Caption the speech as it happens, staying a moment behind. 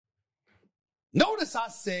Notice I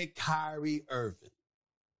said Kyrie Irving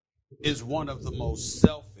is one of the most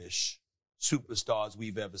selfish superstars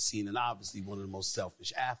we've ever seen, and obviously one of the most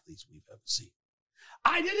selfish athletes we've ever seen.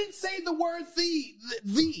 I didn't say the word the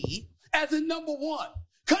as in number one,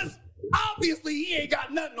 because obviously he ain't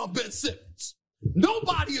got nothing on Ben Simmons.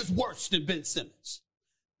 Nobody is worse than Ben Simmons.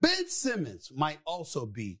 Ben Simmons might also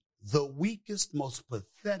be the weakest, most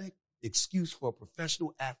pathetic excuse for a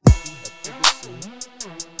professional athlete we have ever seen.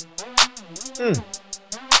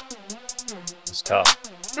 It's tough.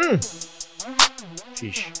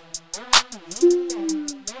 Sheesh.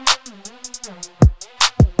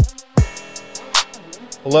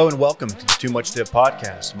 Hello and welcome to the Too Much Dip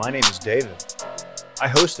podcast. My name is David. I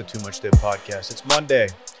host the Too Much Dip podcast. It's Monday.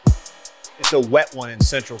 It's a wet one in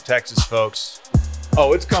Central Texas, folks.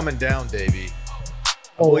 Oh, it's coming down, Davey.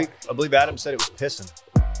 I believe Adam said it was pissing.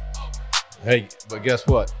 Hey, but guess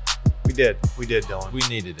what? We did, Dylan. We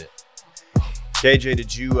needed it. KJ,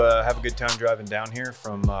 did you have a good time driving down here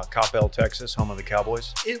from Coppell, Texas, home of the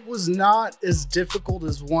Cowboys? It was not as difficult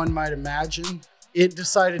as one might imagine. It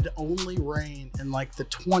decided to only rain in like the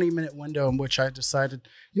 20-minute window in which I decided,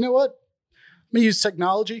 you know what? I'm going to use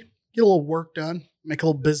technology, get a little work done, make a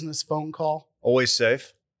little business phone call. Always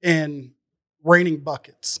safe. And raining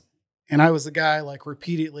buckets. And I was the guy like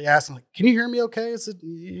repeatedly asking, like, can you hear me okay? Is it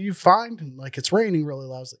you fine? And like, it's raining really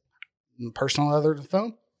loud. I was like, the person on the other end of the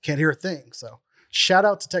phone can't hear a thing. So shout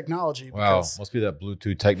out to technology. Wow, must be that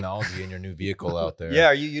Bluetooth technology in your new vehicle out there. Yeah,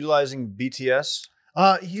 are you utilizing BTS?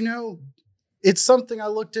 It's something I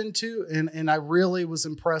looked into and I really was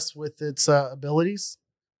impressed with its abilities.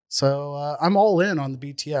 So I'm all in on the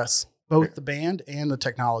BTS, both the band and the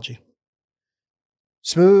technology.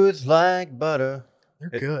 Smooth like butter.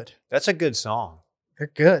 They're good. That's a good song.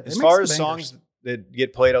 They're good. As far as songs that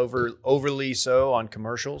get played overly so on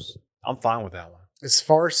commercials, I'm fine with that one. As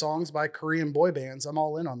far as songs by Korean boy bands, I'm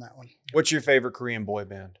all in on that one. What's your favorite Korean boy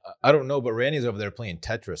band? I don't know, but Randy's over there playing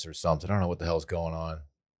Tetris or something. I don't know what the hell's going on.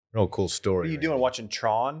 Real cool story. What are you doing, watching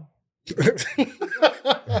Tron?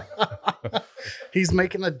 He's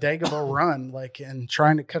making a Dagobah run, and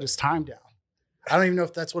trying to cut his time down. I don't even know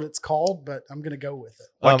if that's what it's called, but I'm going to go with it.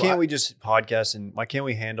 Why can't we just podcast and why can't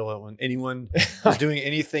we handle it when anyone is doing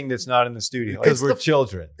anything that's not in the studio? Because we're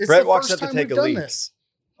children. Brett walks up to take a leak. This.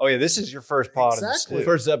 Oh yeah, this is your first pod. Exactly. The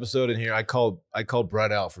first episode in here, I called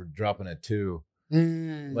Brett out for dropping a 2,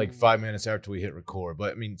 like 5 minutes after we hit record.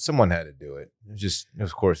 But I mean, someone had to do it. It was just,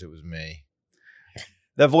 of course, it was me.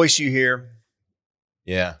 That voice you hear,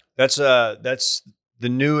 yeah, that's the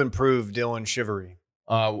new improved Dylan Shivery.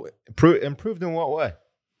 Improved in what way?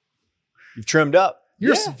 You've trimmed up.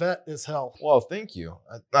 You're vet as hell. Well, thank you.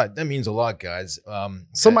 That means a lot, guys.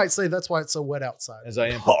 Some might say that's why it's so wet outside. As I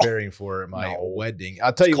am preparing for my wedding,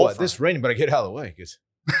 I'll tell you what, this is raining, but I get out of the way because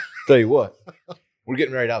tell you what, we're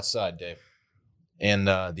getting right outside, Dave. And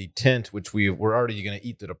the tent, which we're already going to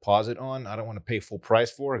eat the deposit on, I don't want to pay full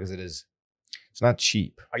price for because it's not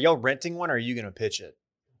cheap. Are y'all renting one or are you going to pitch it?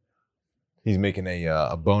 He's making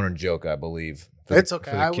a boner joke, I believe. It's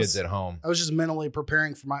okay. For the kids at home. I was just mentally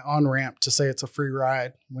preparing for my on-ramp to say it's a free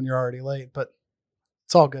ride when you're already late, but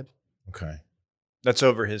it's all good. Okay. That's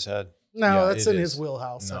over his head. No, that's in his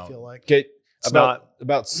wheelhouse, I feel like. About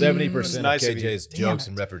 70% of nice of KJ's jokes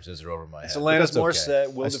and references are over my head. So Alanis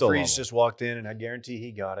Morissette, Will still DeFreeze just walked in, and I guarantee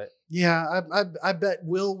he got it. Yeah, I bet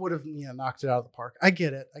Will would have knocked it out of the park. I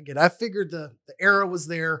get it. I figured the era was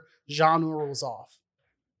there, genre was off.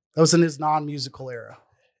 That was in his non-musical era.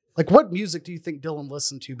 Like, what music do you think Dylan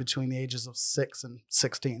listened to between the ages of 6 and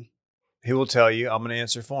 16? He will tell you. I'm going to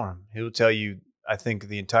answer for him. He will tell you, I think,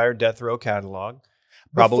 the entire Death Row catalog.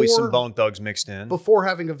 Probably some Bone Thugs mixed in. Before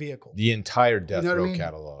having a vehicle. The entire Death Row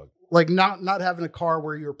catalog. Like, not having a car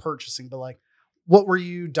where you were purchasing, but like, what were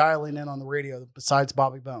you dialing in on the radio besides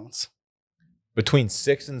Bobby Bones? Between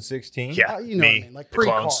 6 and 16? Yeah, you know what I mean? Like,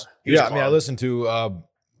 pre-car. Yeah, I mean, I listened to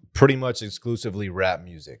pretty much exclusively rap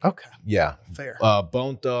music. Okay. Yeah. Fair.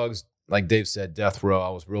 Bone Thugs, like Dave said, Death Row. I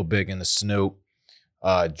was real big into Snoop,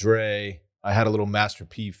 Dre. I had a little Master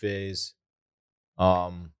P phase. Yeah.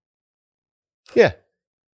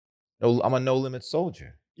 I'm a No Limit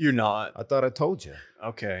soldier. You're not. I thought I told you.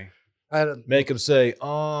 Okay. Make him say, oh.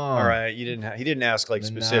 All right. You didn't. He didn't ask like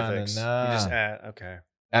specifics. Nah. You just okay.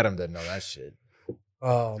 Adam doesn't know that shit.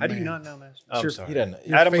 Oh, how do you not know that? Oh, I'm sorry. He doesn't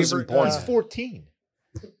know. Adam was born. He's 14.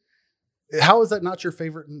 How is that not your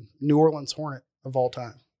favorite New Orleans Hornet of all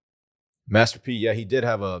time? Master P, yeah, he did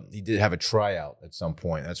have a tryout at some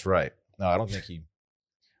point. That's right. No, I don't think he.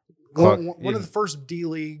 One of the first D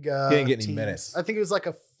League. He didn't get any teams. minutes. I think it was like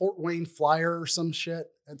a Fort Wayne Flyer or some shit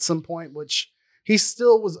at some point, which he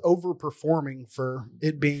still was overperforming for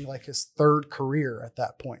it being like his third career at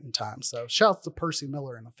that point in time. So shouts to Percy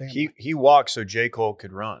Miller and the family. He walked so J. Cole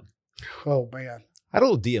could run. Oh man. I had a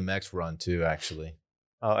little DMX run too, actually.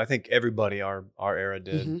 I think everybody our era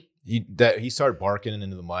did. Mhm. He started barking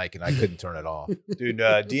into the mic and I couldn't turn it off. Dude,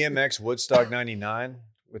 DMX Woodstock 99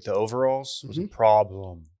 with the overalls was a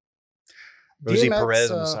problem. Rosie DMX,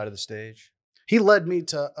 Perez on the side of the stage. He led me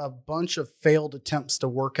to a bunch of failed attempts to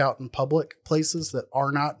work out in public places that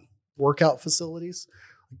are not workout facilities.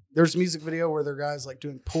 There's a music video where there are guys like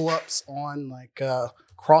doing pull-ups on like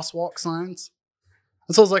crosswalk signs.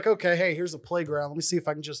 And so I was like, okay, hey, here's a playground. Let me see if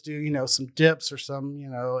I can just do, some dips or some,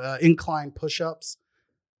 incline push-ups.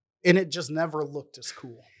 And it just never looked as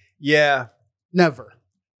cool. Yeah. Never.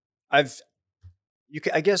 I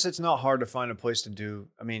guess it's not hard to find a place to do.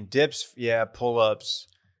 I mean, dips, yeah, pull-ups.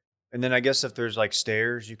 And then I guess if there's like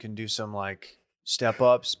stairs, you can do some like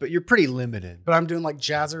step-ups, but you're pretty limited. But I'm doing like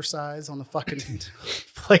jazzercise on the fucking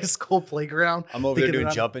play school playground. I'm over there doing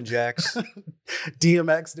jumping jacks.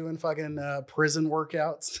 DMX doing fucking prison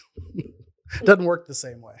workouts. Doesn't work the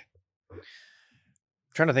same way. I'm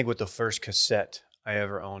trying to think what the first cassette I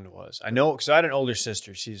ever owned was. I know because I had an older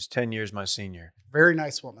sister. She's 10 years my senior. Very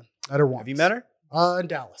nice woman. Met her once. Have you met her? In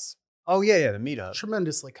Dallas. Oh, yeah, the meetup.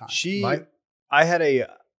 Tremendously kind. I had a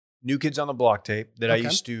New Kids on the Block tape that I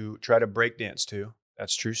used to try to break dance to.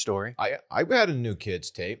 That's a true story. I had a New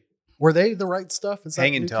Kids tape. Were they the right stuff? Is that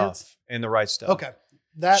Hanging New Tough Kids? and the right stuff. Okay.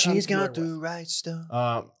 That She's I'm got familiar the right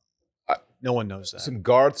stuff. with. No one knows that. Some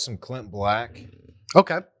Garth, some Clint Black,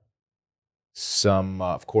 Okay. some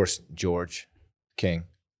of course George King,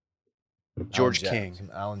 George Alan King.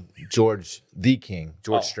 Jackson, George the King,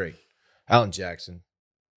 George Strait, Alan Jackson.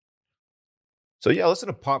 So yeah, listen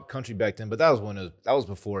to pop country back then, but that was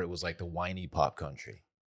before it was like the whiny pop country.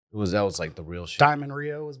 That was like the real shit. Diamond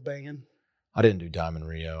Rio was banging. I didn't do Diamond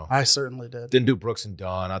Rio. I certainly did. Didn't do Brooks and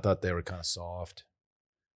Dawn. I thought they were kind of soft.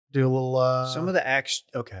 Do a little. Some of the acts.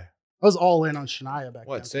 Okay. I was all in on Shania back then.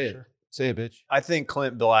 What? Say for it. sure. Say it, bitch. I think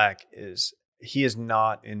Clint Black is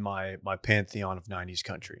not in my pantheon of 90s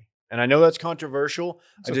country. And I know that's controversial.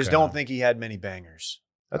 I just don't think he had many bangers.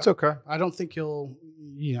 That's okay. I don't think you'll,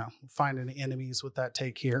 find any enemies with that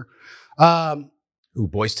take here. Ooh,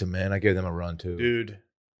 Boys to Men. I gave them a run too. Dude,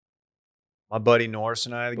 my buddy Norris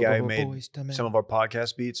and I, the guy who made some of our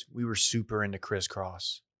podcast beats, we were super into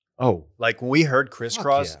Crisscross. Oh, Like when we heard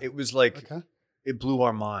Crisscross, yeah. it was like Okay. it blew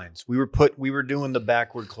our minds. We were doing the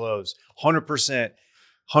backward close, 100%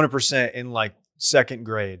 in like second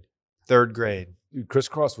grade, third grade. dude,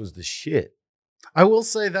 Crisscross was the shit. I will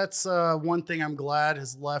say that's one thing I'm glad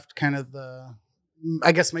has left kind of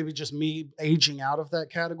I guess maybe just me aging out of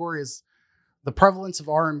that category is the prevalence of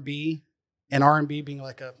R&B and R&B being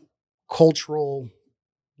like a cultural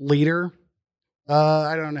leader.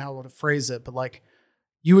 I don't know how to phrase it, but like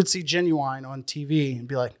you would see Genuine on TV and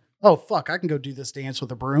be like, oh, fuck, I can go do this dance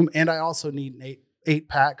with a broom. And I also need an eight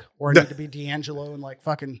pack or I need to be D'Angelo and like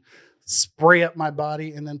fucking spray up my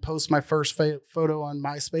body and then post my first photo on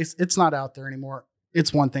MySpace. It's not out there anymore.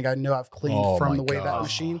 It's one thing I know I've cleaned from the Wayback God.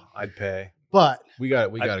 Machine. I'd pay. But We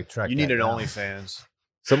got to track. You that need an down. OnlyFans.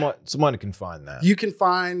 Someone can find that. you can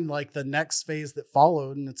find like the next phase that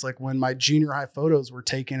followed. And it's like when my junior high photos were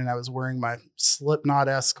taken and I was wearing my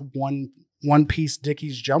Slipknot-esque one piece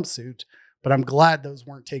Dickies jumpsuit. But I'm glad those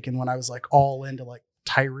weren't taken when I was like all into like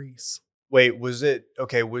Tyrese. Wait, was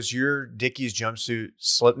your Dickies jumpsuit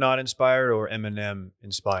Slipknot inspired or Eminem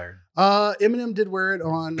inspired? Eminem did wear it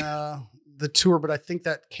on the tour, but I think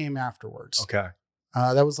that came afterwards. Okay.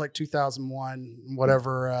 That was like 2001,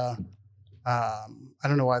 whatever. I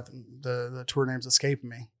don't know why the tour name's escaping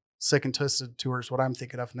me. Sick and Twisted tour is what I'm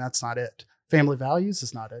thinking of, and that's not it. Family Values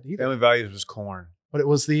is not it either. Family Values was Korn. But it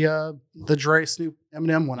was the Dre, Snoop,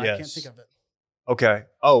 Eminem one. Yes. I can't think of it. Okay.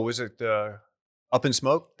 Oh, was it the Up in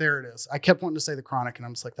Smoke? There it is. I kept wanting to say the Chronic, and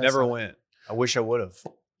I'm just like, that's Never not it. went. I wish I would have.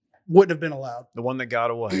 Wouldn't have been allowed. The one that got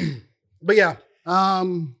away. But yeah,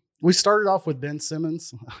 we started off with Ben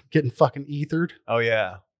Simmons getting fucking ethered. Oh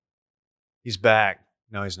yeah. He's back.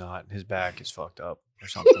 No, he's not. His back is fucked up or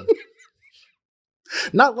something.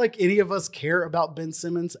 Not like any of us care about Ben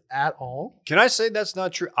Simmons at all. Can I say that's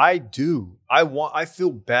not true? I do. I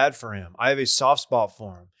feel bad for him. I have a soft spot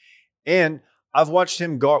for him. And I've watched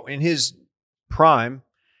him guard in his prime.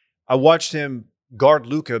 I watched him guard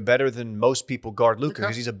Luka better than most people guard Luka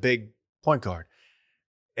because he's a big point guard.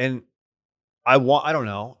 And I don't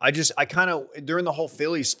know. I kind of, during the whole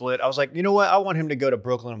Philly split, I was like, you know what? I want him to go to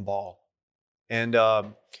Brooklyn and ball. And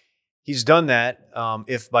he's done that.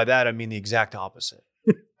 If by that, I mean the exact opposite.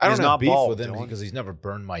 I don't have beef balled, with him Dylan. because he's never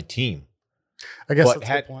burned my team. I guess But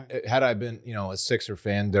that's a good point. had I been, a Sixer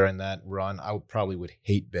fan during that run, I would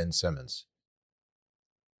hate Ben Simmons.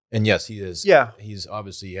 And yes, he is. Yeah. He's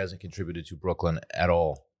obviously he hasn't contributed to Brooklyn at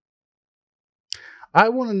all. I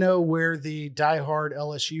want to know where the diehard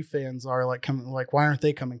LSU fans are why aren't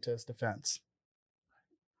they coming to his defense?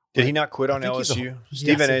 Did he not quit on I think he's LSU?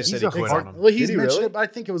 Stephen A. said he quit on him. Well, he's Did he mentioned really? it, but I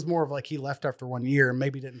think it was more of like he left after 1 year and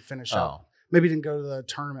maybe didn't finish up. Oh. Maybe didn't go to the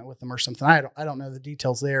tournament with them or something. I don't know the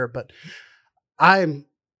details there, but I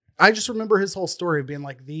just remember his whole story of being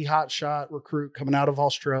like the hot shot recruit coming out of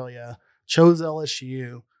Australia, chose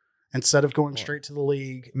LSU instead of going straight to the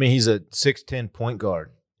league. I mean, he's a 6'10" point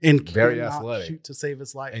guard And very cannot athletic. shoot to save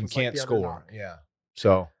his life and was like can't the other score. knock. Yeah.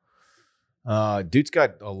 So, dude's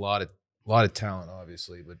got a lot of talent,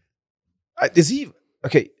 obviously. But is he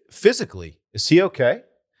okay physically? Is he okay?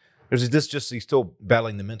 Or is this just he's still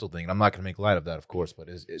battling the mental thing? And I'm not going to make light of that, of course. But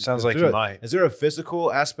Sounds like he might. Is there a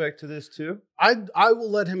physical aspect to this too? I will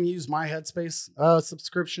let him use my Headspace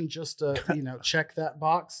subscription just to check that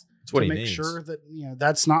box. That's what to he make needs. sure that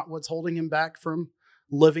that's not what's holding him back from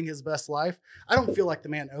living his best life. I don't feel like the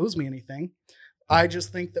man owes me anything. I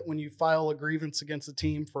just think that when you file a grievance against a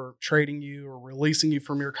team for trading you or releasing you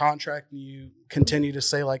from your contract, and you continue to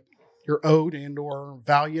say like you're owed and or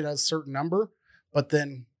valued as a certain number, but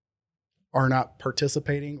then are not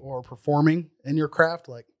participating or performing in your craft,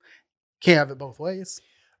 like can't have it both ways.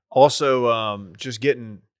 Also, just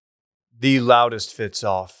getting the loudest fits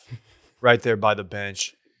off right there by the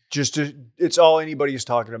bench. It's all anybody's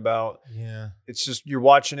talking about. Yeah. It's just you're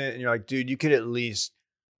watching it and you're like, dude, you could at least.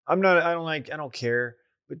 I don't care.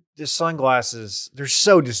 But the sunglasses, they're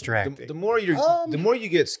so distracting. The more you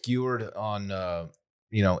get skewered on,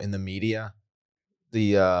 in the media,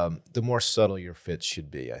 the more subtle your fits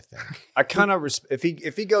should be. I think. I kind of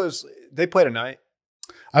if he goes, they play tonight.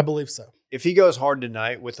 I believe so. If he goes hard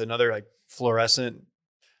tonight with another like fluorescent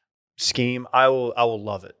scheme, I will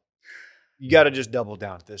love it. You got to just double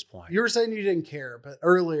down at this point. You were saying you didn't care, but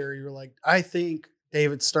earlier you were like, I think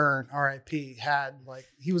David Stern, RIP,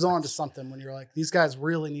 he was on to something when you're like, these guys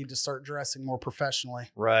really need to start dressing more professionally.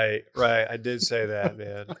 Right. I did say that,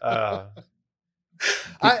 man.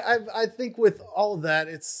 I think with all of that,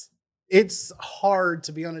 it's hard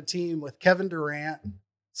to be on a team with Kevin Durant,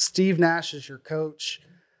 Steve Nash as your coach,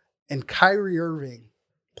 and Kyrie Irving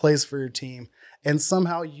plays for your team. And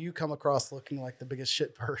somehow you come across looking like the biggest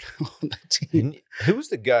shitbird on the team. And who was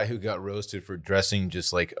the guy who got roasted for dressing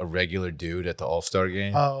just like a regular dude at the All-Star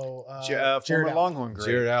game? Oh, Jared Allen. Longhorn, great.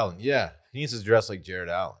 Jared Allen. Yeah, he needs to dress like Jared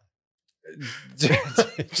Allen.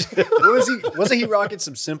 Wasn't he rocking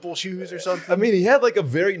some simple shoes or something? I mean, he had like a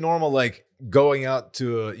very normal like going out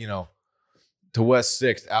to to West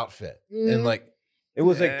 6th outfit, and like it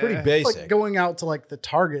was like pretty Yeah. basic. Like going out to like the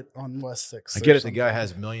Target on West 6th. I get it. The guy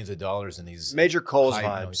has millions of dollars and he's Major Coles he's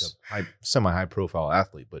vibes. a semi-high profile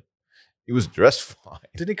athlete, but he was dressed fine.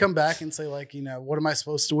 Did he come back and say like, what am I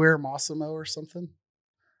supposed to wear? Massimo or something?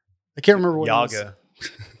 I can't remember what it was. Yaga.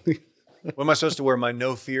 What am I supposed to wear? My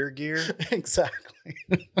no fear gear? Exactly.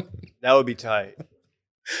 That would be tight.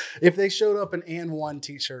 If they showed up in And One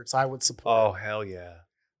t-shirts, I would support. Oh, hell yeah.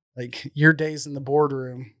 Like your days in the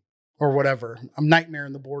boardroom or whatever. I'm Nightmare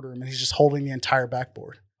in the boardroom, and he's just holding the entire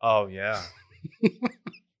backboard. Oh, yeah.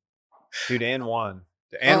 Dude, And One.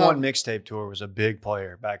 The And One mixtape tour was a big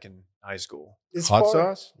player back in high school. Hot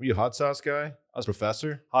sauce? Were you a hot sauce guy? I was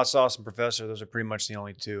Professor. Hot Sauce and Professor, those are pretty much the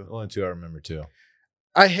only two. Only two I remember too.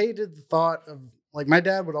 I hated the thought of like my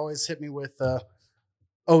dad would always hit me with,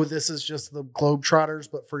 oh, this is just the Globetrotters,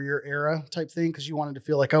 but for your era type thing. Cause you wanted to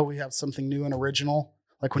feel like, oh, we have something new and original.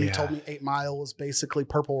 Like when he told me 8 Mile was basically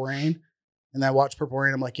Purple Rain. And I watched Purple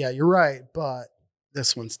Rain. I'm like, yeah, you're right. But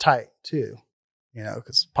this one's tight too,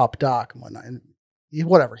 cause Pop Doc and whatnot. And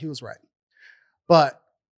whatever, he was right. But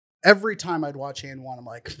every time I'd watch And One, I'm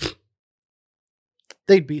like,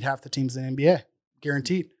 they'd beat half the teams in the NBA.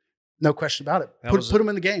 Guaranteed. No question about it. Put them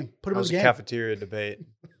in the game. Put them in the game. Cafeteria debate.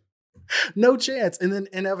 No chance. And then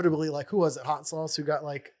inevitably, like, who was it? Hot Sauce, who got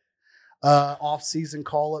like off-season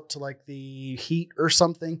call up to like the Heat or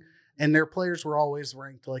something. And their players were always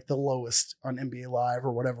ranked like the lowest on NBA Live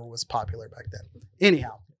or whatever was popular back then.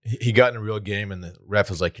 Anyhow. He got in a real game and the ref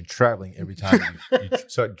was like, you're traveling every time you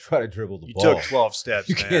try to dribble the ball. You took 12 steps,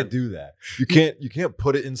 You man. can't do that. You can't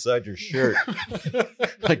put it inside your shirt.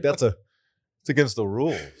 Like it's against the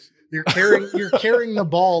rules. You're carrying the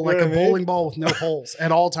ball like You know a what I mean? bowling ball with no holes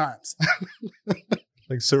at all times.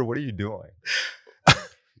 Like, sir, what are you doing?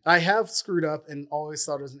 I have screwed up and always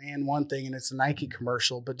thought it was an And One thing, and it's a Nike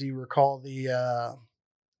commercial. But do you recall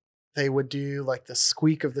they would do like the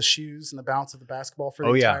squeak of the shoes and the bounce of the basketball for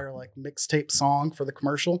the entire like mixtape song for the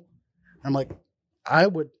commercial? I'm like, I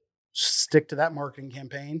would stick to that marketing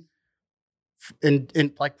campaign in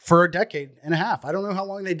like for a decade and a half. I don't know how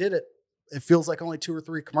long they did it. It feels like only 2 or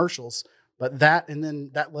 3 commercials, but that, and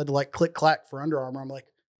then that led to like Click Clack for Under Armour. I'm like,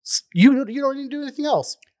 you don't need to do anything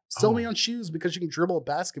else. Sell me on shoes because you can dribble a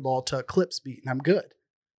basketball to a clip speed and I'm good.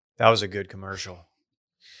 That was a good commercial.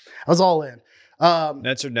 I was all in.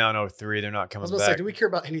 Nets are down 0-3. They're not coming back. Say, do we care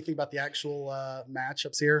about anything about the actual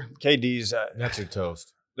matchups here? KD's Nets are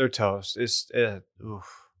toast. They're toast. It's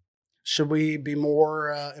oof. Should we be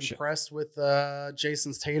more impressed with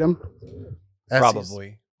Jason's Tatum?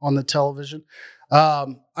 Probably on the television.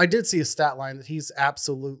 I did see a stat line that he's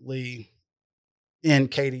absolutely in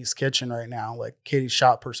KD's kitchen right now. Like KD's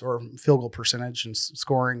shot or field goal percentage and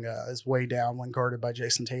scoring is way down when guarded by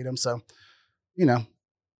Jason Tatum. So,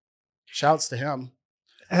 shouts to him.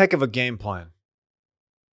 A heck of a game plan.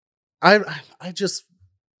 I just,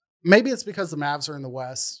 maybe it's because the Mavs are in the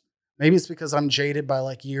West. Maybe it's because I'm jaded by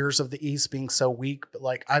like years of the East being so weak, but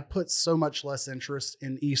like I put so much less interest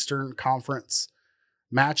in Eastern Conference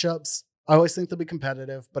matchups. I always think they'll be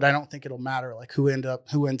competitive, but I don't think it'll matter like who ends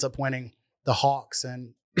up winning the Hawks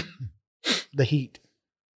and the Heat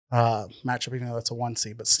matchup, even though that's a 1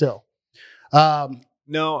 seed, but still.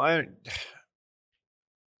 No, I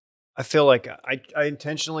feel like I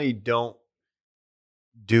intentionally don't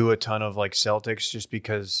do a ton of like Celtics just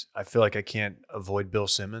because I feel like I can't avoid Bill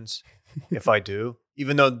Simmons if I do.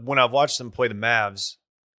 Even though when I've watched them play the Mavs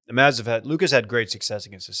have Lucas had great success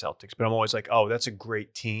against the Celtics, but I'm always like, oh, that's a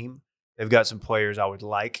great team. They've got some players I would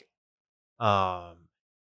like.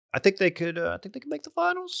 I think they could make the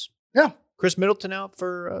finals. Yeah. Chris Middleton out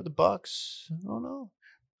for the Bucks. I don't know.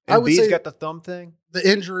 I would say got the thumb thing. The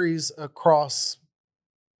injuries across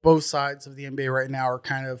both sides of the NBA right now are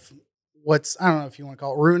kind of I don't know if you want to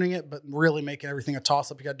call it ruining it, but really making everything a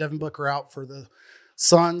toss-up. You got Devin Booker out for the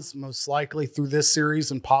Suns, most likely through this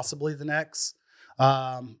series and possibly the next.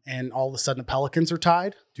 And all of a sudden the Pelicans are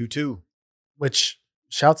tied. 2-2. Which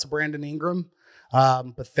shouts to Brandon Ingram.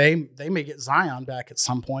 But they may get Zion back at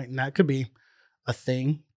some point, and that could be a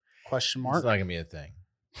thing. Question mark. It's not gonna be a thing.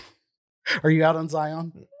 Are you out on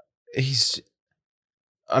Zion?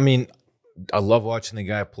 I love watching the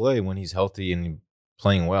guy play when he's healthy and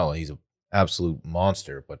playing well. He's an absolute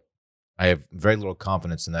monster, but I have very little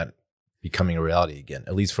confidence in that becoming a reality again,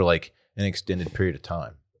 at least for like an extended period of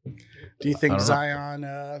time. Do you think Zion,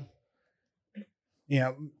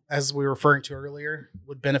 as we were referring to earlier,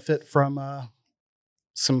 would benefit from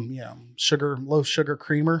some, low sugar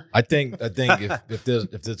creamer? I think if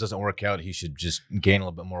this doesn't work out, he should just gain a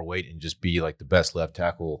little bit more weight and just be like the best left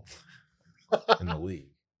tackle in the league.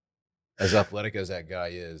 As athletic as that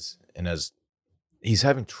guy is, and as he's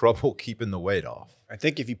having trouble keeping the weight off. I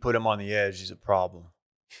think if you put him on the edge, he's a problem.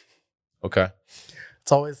 Okay.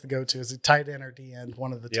 It's always the go-to. Is it tight end or D end?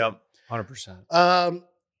 One of the two. Yep, 100%.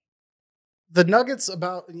 The Nuggets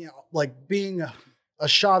about like being a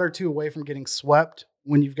shot or two away from getting swept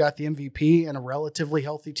when you've got the MVP and a relatively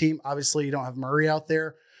healthy team. Obviously, you don't have Murray out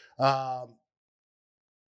there.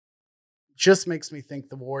 Just makes me think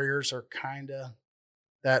the Warriors are kind of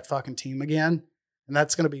that fucking team again. And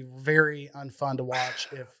that's going to be very unfun to watch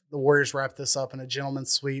if the Warriors wrap this up in a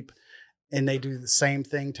gentleman's sweep and they do the same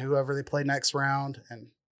thing to whoever they play next round. And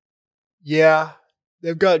yeah,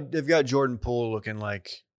 they've got Jordan Poole looking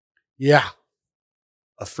like a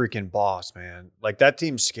freaking boss, man. Like that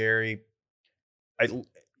team's scary.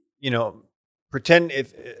 Pretend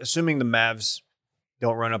assuming the Mavs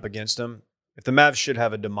don't run up against them, if the Mavs should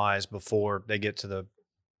have a demise before they get to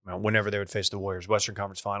whenever they would face the Warriors, Western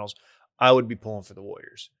Conference Finals, I would be pulling for the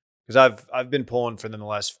Warriors because I've been pulling for them the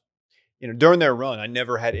last, during their run. I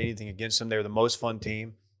never had anything against them. They were the most fun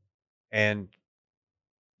team, and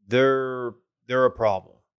they're a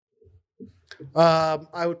problem.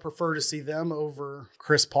 I would prefer to see them over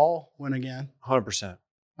Chris Paul win again. 100%.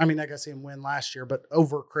 I mean, I got to see him win last year, but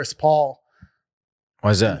over Chris Paul. Why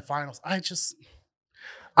is that? In the finals. I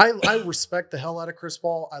respect the hell out of Chris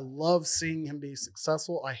Paul. I love seeing him be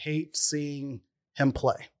successful. I hate seeing him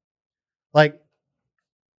play. Like,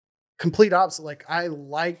 complete opposite. Like, I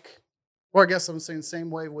guess I'm saying the same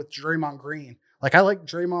way with Draymond Green. Like, I like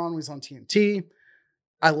Draymond when he's on TNT.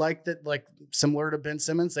 I like that, like, similar to Ben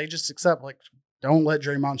Simmons, they just accept, like, don't let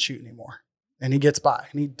Draymond shoot anymore. And he gets by,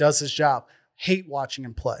 and he does his job. Hate watching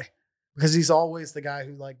him play because he's always the guy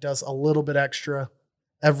who, like, does a little bit extra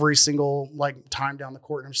every single, like, time down the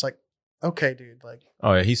court. And I'm just like, okay, dude. Like,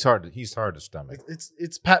 oh, yeah, he's hard to stomach. Like,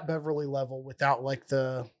 it's Pat Beverly level without, like,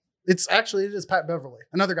 it is Pat Beverly.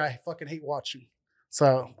 Another guy I fucking hate watching.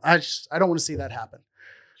 So I don't want to see that happen.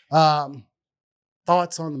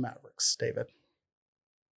 Thoughts on the Mavericks, David?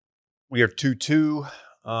 We are 2-2.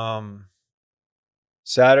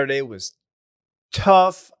 Saturday was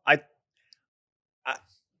tough.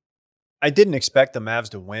 I didn't expect the Mavs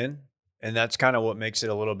to win, and that's kind of what makes it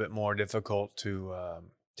a little bit more difficult to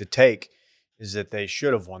take, is that they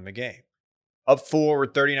should have won the game. Up 4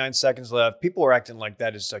 with 39 seconds left. People are acting like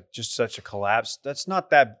that is like just such a collapse. That's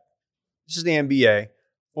not that. This is the NBA.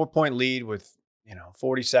 4-point lead with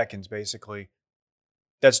 40 seconds basically.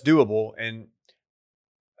 That's doable. And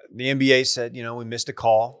the NBA said, we missed a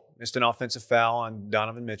call, missed an offensive foul on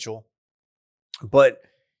Donovan Mitchell. But it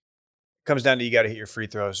comes down to you got to hit your free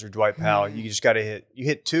throws, or Dwight Powell. You just got to hit. You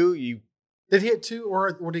hit 2. Did he hit 2,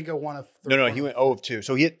 or did he go 1 of 3? No, he went 0 of 2.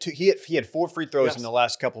 So he hit 2. He had 4 free throws in the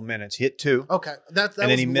last couple minutes. He hit 2. Okay, that and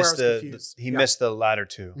then he missed missed the latter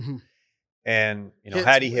 2. Mm-hmm. And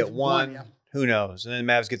had he hit 1, who knows? And then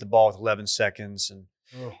the Mavs get the ball with 11 seconds, and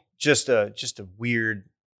just a weird.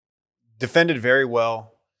 Defended very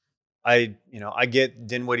well. I get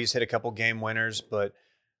Dinwiddie's hit a couple game winners, but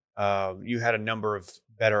you had a number of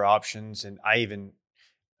better options, and I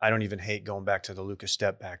don't even hate going back to the Lucas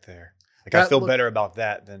step back there. Like, I feel better about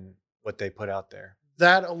that than what they put out there.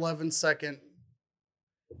 That 11-second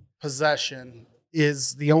possession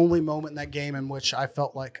is the only moment in that game in which I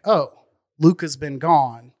felt like, oh, Luka's been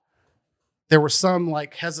gone. There was some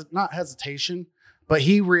not hesitation, but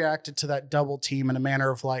he reacted to that double team in a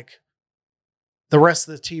manner of like, the rest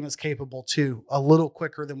of the team is capable too, a little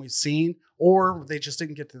quicker than we've seen, or they just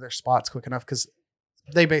didn't get to their spots quick enough because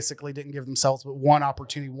they basically didn't give themselves but one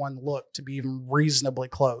opportunity, one look to be even reasonably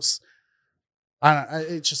close.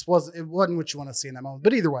 It just wasn't. It wasn't what you want to see in that moment.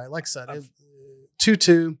 But either way, like I said,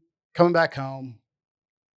 2-2 coming back home,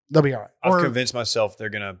 they'll be all right. I've convinced myself they're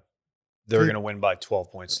gonna win by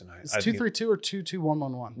 12 points tonight. It's 2-3-2 or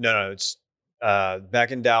 2-2-1-1-1. No, it's back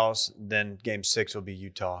in Dallas. Then Game 6 will be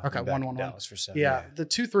Utah. Okay, 1-1-1. Dallas for 7. Yeah, the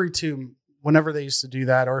 2-3-2. Whenever they used to do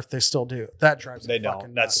that, or if they still do, that drives me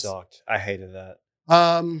fucking nuts. That sucked. I hated that.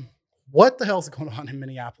 What the hell's going on in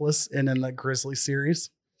Minneapolis and in the Grizzlies series?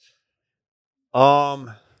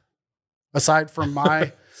 Aside from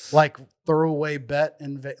my throwaway bet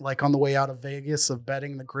on the way out of Vegas of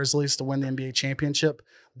betting the Grizzlies to win the NBA championship,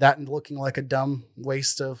 that and looking like a dumb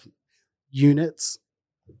waste of units.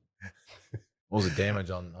 What was the damage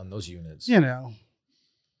on those units? You're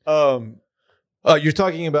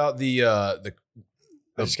talking about the I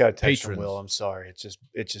just got a text from patrons. Will. I'm sorry.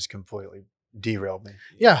 It just completely derailed me.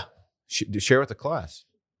 Yeah. Share with the class.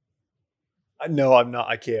 No, I'm not.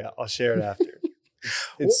 I can't. I'll share it after.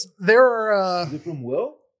 There are. Is it from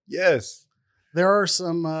Will? Yes. There are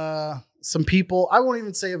some people. I won't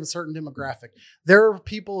even say of a certain demographic. There are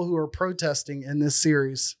people who are protesting in this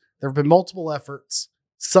series. There have been multiple efforts,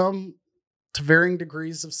 some to varying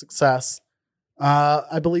degrees of success.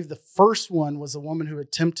 I believe the first one was a woman who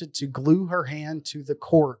attempted to glue her hand to the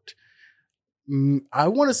court. I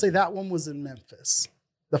want to say that one was in Memphis.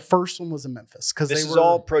 The first one was in Memphis because this is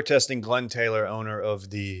all protesting Glenn Taylor, owner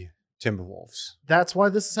of the Timberwolves. That's why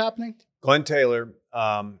this is happening? Glenn Taylor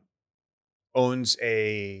owns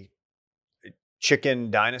a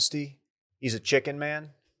chicken dynasty. He's a chicken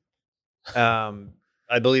man.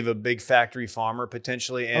 I believe a big factory farmer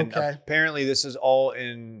potentially. And apparently this is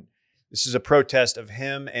a protest of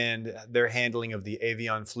him and their handling of the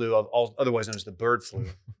avian flu, otherwise known as the bird flu.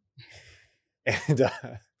 And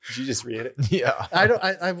did you just read it? Yeah.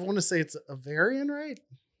 I want to say it's a variant, right?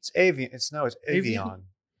 It's avian. It's avian.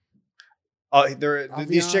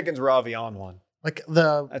 These chickens were Avian one.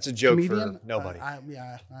 That's a joke comedian? for nobody.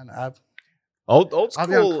 Old Avian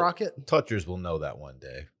school Crockett. touchers will know that one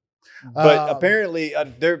day. But apparently, I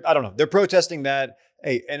don't know. They're protesting that.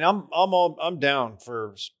 Hey, and I'm down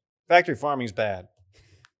for factory farming's bad.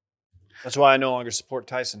 That's why I no longer support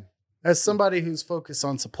Tyson. As somebody who's focused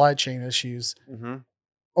on supply chain issues,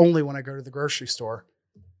 only when I go to the grocery store,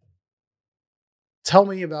 tell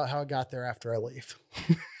me about how I got there after I leave.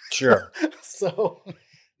 Sure.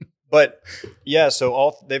 But yeah,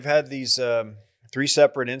 so they've had these 3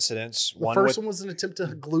 separate incidents. The first one was an attempt to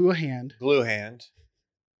glue a hand.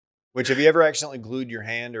 Which, have you ever accidentally glued your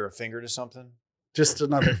hand or a finger to something? Just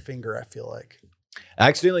another finger, I feel like.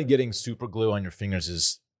 Accidentally getting super glue on your fingers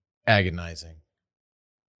is agonizing.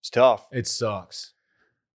 It's tough. It sucks.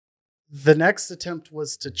 The next attempt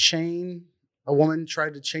was to a woman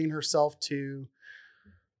tried to chain herself to.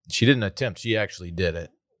 She didn't attempt. She actually did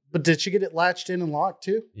it. But did she get it latched in and locked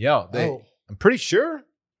too? Yeah. I'm pretty sure.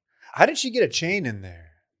 How did she get a chain in there?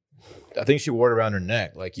 I think she wore it around her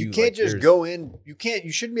neck. You can't just go in.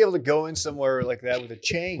 You shouldn't be able to go in somewhere like that with a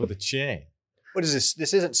chain. What is this?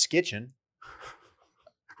 This isn't skitching.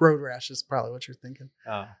 Road rash is probably what you're thinking.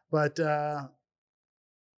 Oh. But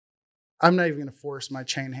I'm not even going to force my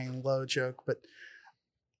chain hang low joke, but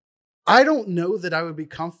I don't know that I would be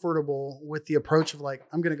comfortable with the approach of like,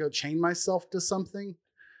 I'm going to go chain myself to something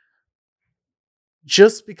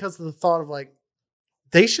just because of the thought of like,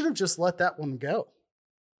 they should have just let that one go.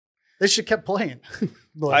 They should have kept playing.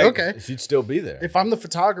 Like, okay. She'd still be there. If I'm the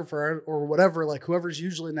photographer or whatever, like whoever's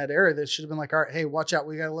usually in that area, they should have been like, all right, hey, watch out.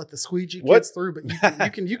 We got to let the squeegee kids through, but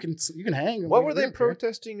you can hang. What were they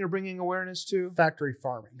protesting or bringing awareness to? Factory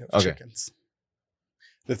farming of chickens.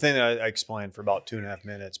 The thing that I explained for about 2.5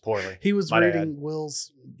 minutes poorly. He was reading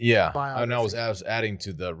Will's biography. And I was adding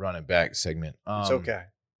to the running back segment. It's okay.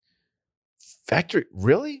 Factory,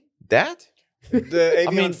 really? That? The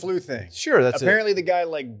avian flu thing. Sure, that's apparently the guy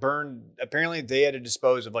like burned. Apparently they had to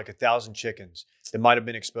dispose of like 1,000 chickens that might have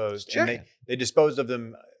been exposed, and they disposed of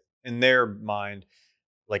them in their mind.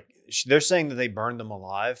 Like they're saying that they burned them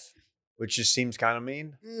alive, which just seems kind of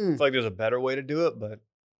mean. I feel like there's a better way to do it, but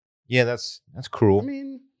yeah, that's cruel. I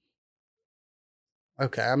mean,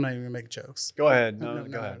 okay, I'm not even gonna make jokes. Go ahead. Go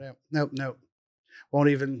ahead. Nope. Won't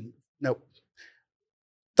even. Nope.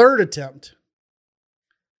 Third attempt.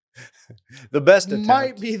 The best attempt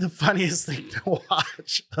might be the funniest thing to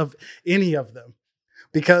watch of any of them,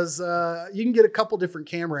 because you can get a couple different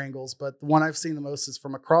camera angles, but the one I've seen the most is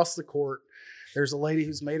from across the court. There's a lady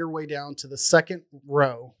who's made her way down to the second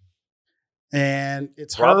row, and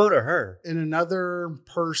it's Bravo to her and another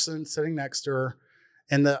person sitting next to her,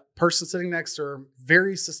 and the person sitting next to her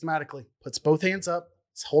very systematically puts both hands up,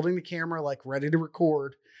 is holding the camera like ready to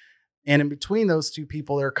record. And in between those two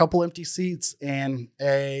people, there are a couple empty seats and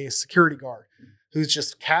a security guard who's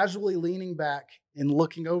just casually leaning back and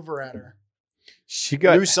looking over at her. She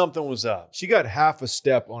knew something was up. She got half a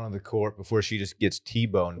step onto the court before she just gets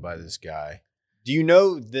T-boned by this guy. Do you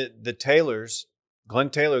know that the Taylors, Glenn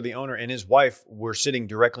Taylor, the owner, and his wife were sitting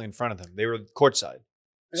directly in front of them? They were courtside.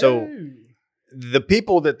 So the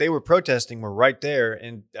people that they were protesting were right there.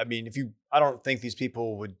 And I mean, I don't think these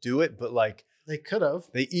people would do it, but like, they could have.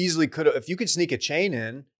 They easily could have. If you could sneak a chain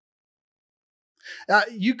in.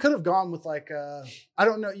 You could have gone with like, I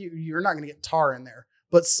don't know, you're not going to get tar in there,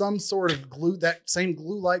 but some sort of glue, that same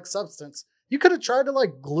glue-like substance. You could have tried to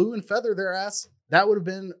like glue and feather their ass. That would have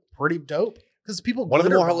been pretty dope. Because people. One of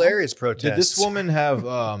the more hilarious protests. Did this woman have,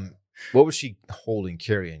 what was she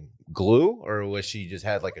carrying? Glue, or was she just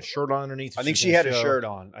had like a shirt on underneath? I think she had a shirt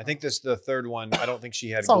on. I think this is the third one. I don't think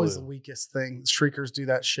she had it's glue. Always the weakest thing. Streakers do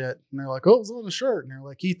that shit. And they're like, oh, it was on a shirt. And they're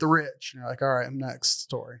like, eat the rich. And you're like, all right, next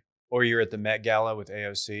story. Or you're at the Met Gala with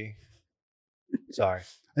AOC. Sorry.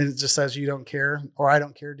 And it just says you don't care, or I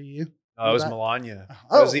don't care, do you? Oh, it was Melania.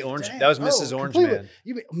 That was the orange. Damn. That was Mrs. Orange Man.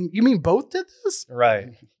 You mean both did this?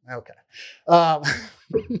 Right. Okay.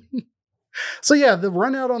 So yeah, the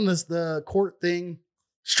run out on the court thing.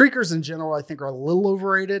 Streakers in general, I think, are a little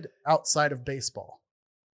overrated outside of baseball.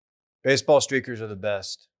 Baseball streakers are the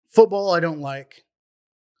best. Football, I don't like,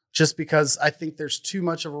 just because I think there's too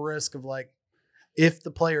much of a risk of like, if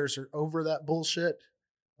the players are over that bullshit,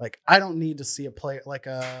 like I don't need to see a player like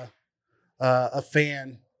a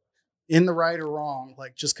fan in the right or wrong,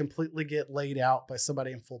 like just completely get laid out by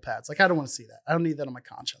somebody in full pads. Like I don't want to see that. I don't need that on my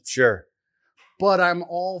conscience. Sure. But I'm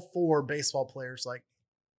all for baseball players. Like,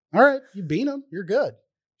 all right, you beat them, you're good.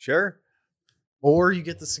 Sure. Or you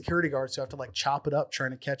get the security guards who have to like chop it up trying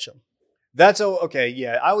to catch them. That's okay.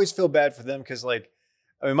 Yeah. I always feel bad for them because like,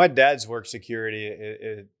 I mean, my dad's worked security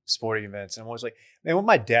at sporting events. And I was like, man, when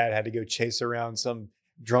my dad had to go chase around some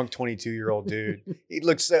drunk 22-year-old dude, it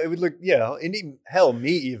would look, and even, hell,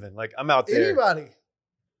 me even. Like I'm out there. Anybody.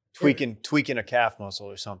 Tweaking a calf muscle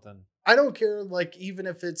or something. I don't care. Like, even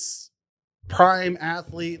if it's prime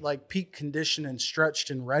athlete, like peak condition and stretched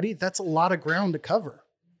and ready, that's a lot of ground to cover.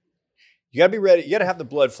 You got to be ready. You got to have the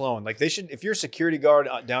blood flowing. Like they should, if you're a security guard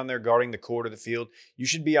down there guarding the court of the field, you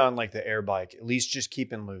should be on like the air bike, at least just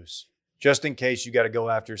keeping loose, just in case you got to go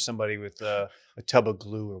after somebody with a tub of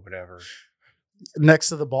glue or whatever. Next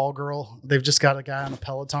to the ball girl, they've just got a guy on a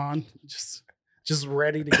Peloton, just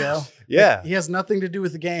ready to go. Yeah. Like, he has nothing to do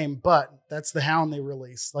with the game, but that's the hound they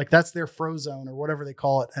release. Like that's their Frozone or whatever they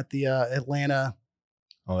call it at the Atlanta.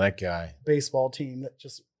 Oh, that guy. Baseball team that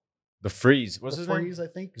just. The Freeze. What's his Freeze, name?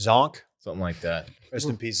 I think. Zonk. Something like that. Rest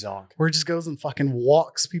in peace, Zonk. Where it just goes and fucking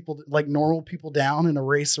walks people, like normal people down in a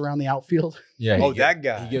race around the outfield. Yeah. That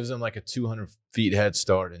guy. He gives them like a 200 feet head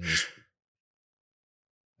start and just.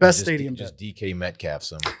 Best stadium. Just DK Metcalfs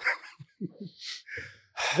them.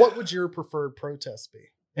 What would your preferred protest be?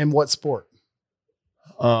 And what sport?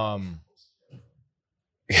 God.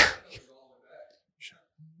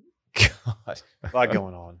 A lot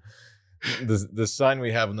going on. The sign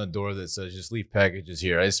we have on the door that says just leave packages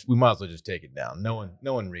here. We might as well just take it down. No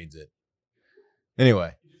one reads it.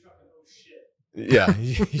 Anyway. Yeah,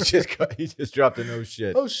 he just dropped a no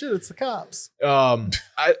shit. Oh shit, it's the cops.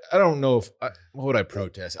 I don't know if what would I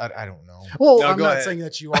protest? I don't know. Well, No, I'm go not ahead. saying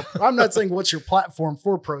that you are. I'm not saying what's your platform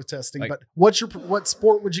for protesting, Like- but what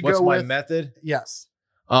sport would you What's go my with? method? Yes.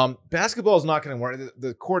 Basketball is not going to work.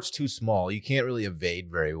 The court's too small. You can't really evade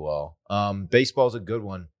very well. Baseball's a good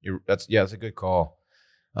one. That's a good call.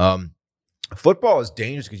 Football is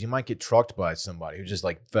dangerous because you might get trucked by somebody who's just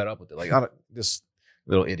like fed up with it. Like this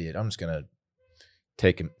little idiot. I'm just gonna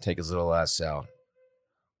take his little ass out.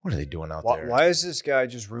 What are they doing out there? Why is this guy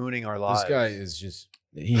just ruining our lives? This guy is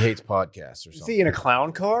he hates podcasts or Is something. he in a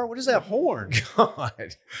clown car? What is that horn?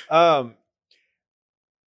 God.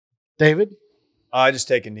 David? I just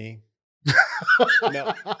take a knee.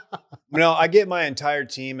 No, I get my entire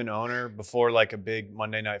team and owner before like a big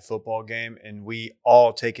Monday Night Football game, and we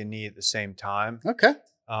all take a knee at the same time. Okay.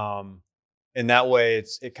 And that way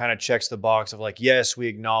it kind of checks the box of like, yes, we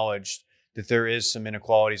acknowledged that there is some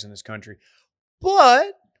inequalities in this country,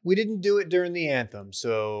 but we didn't do it during the anthem.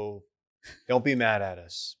 So don't be mad at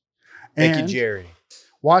us. Thank you, And Jerry.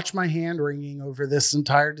 watch my hand wringing over this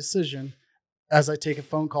entire decision as I take a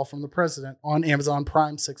phone call from the president on Amazon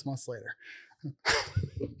Prime 6 months later.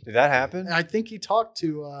 Did that happen? I think he talked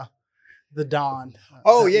to the Don.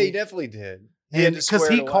 Oh, that yeah, he week. definitely did. And because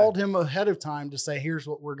he called him ahead of time to say, here's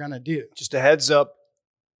what we're going to do. Just a heads up,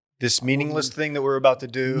 this meaningless thing that we're about to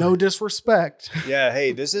do. No disrespect. Yeah,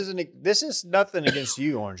 hey, this is nothing against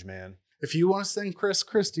you, Orange Man. If you want to send Chris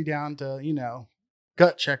Christie down to,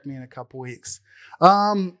 gut check me in a couple weeks.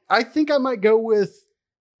 I think I might go with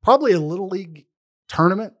probably a little league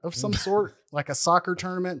tournament of some sort, like a soccer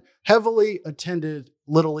tournament, heavily attended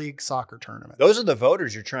little league soccer tournament. Those are the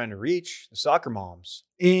voters you're trying to reach, the soccer moms.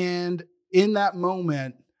 And in that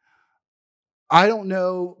moment, I don't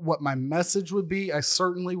know what my message would be. I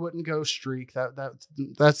certainly wouldn't go streak.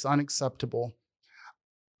 That's unacceptable.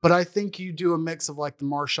 But I think you do a mix of like the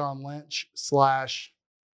Marshawn Lynch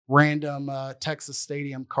 / random Texas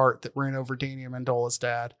Stadium cart that ran over Danny Amendola's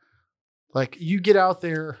dad. Like you get out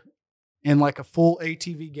there in like a full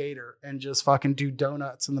ATV gator and just fucking do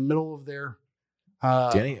donuts in the middle of their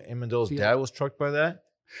Danny Amendola's field. dad was trucked by that?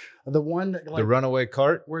 The one that, The like, runaway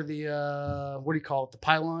cart? where the what do you call it? The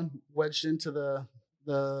pylon wedged into the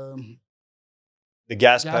The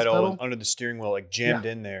gas Gas pedal, pedal? under the steering wheel, like jammed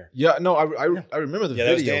in there. Yeah, no, I remember the Yeah,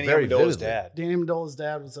 that was video Danny very Amendola's vividly. dad. Danny Amendola's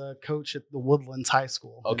dad was a coach at the Woodlands High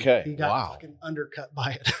School. And Okay, he got wow. fucking undercut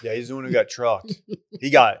by it. Yeah, he's the one who got trucked. He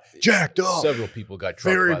got jacked up. Several people got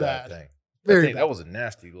trucked Very by bad. that thing. Very That bad. was a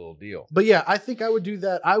nasty little deal. But yeah, I think I would do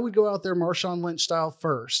that. I would go out there Marshawn Lynch style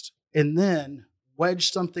first, and then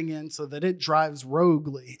wedge something in so that it drives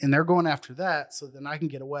roguely, and they're going after that, so then I can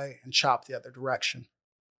get away and chop the other direction.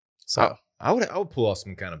 So I would pull off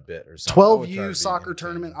some kind of bit or something. I would try to 12U be soccer entertaining.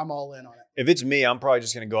 tournament, I'm all in on it. If it's me, I'm probably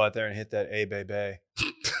just going to go out there and hit that A Bay Bay.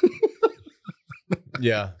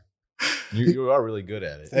 Yeah. You are really good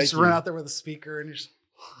at it. You Thank just you. run out there with a speaker and you're just,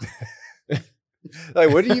 Like,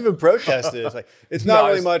 what do you even protest this? Like, it's not No, I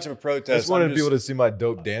really just- much of a I protest. just wanted people to see my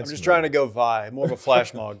dope dance. I'm just trying to go vi. More of a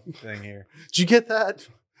flash mob thing here. did you get that?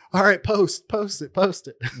 All right, post it.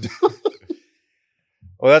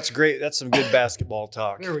 Well, that's great. That's some good basketball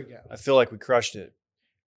talk. There we go. I feel like we crushed it.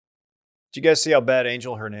 Did you guys see how bad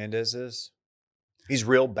Angel Hernandez is? He's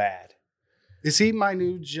real bad. Is he my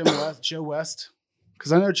new Joe West?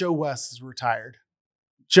 Because I know Joe West is retired.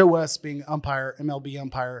 Joe West being MLB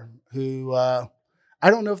umpire, who I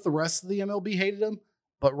don't know if the rest of the MLB hated him,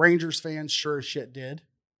 but Rangers fans sure as shit did.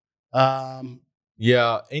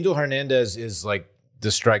 Yeah, Angel Hernandez is like the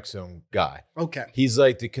strike zone guy. Okay. He's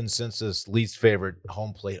like the consensus least favorite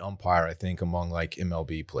home plate umpire, I think, among like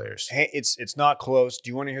MLB players. Hey, it's not close. Do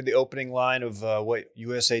you want to hear the opening line of what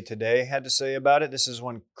USA Today had to say about it? This is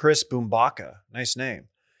one Chris Bumbaca. Nice name.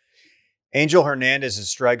 Angel Hernandez's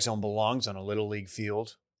strike zone belongs on a little league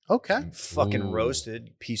field. Okay. Fucking Ooh. roasted,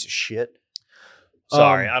 you piece of shit.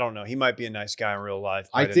 Sorry, Um, I don't know. He might be a nice guy in real life.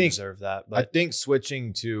 I Didn't think- deserve that. I But think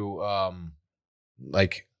switching to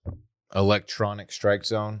like electronic strike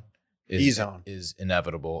zone E-zone. is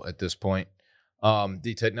inevitable at this point.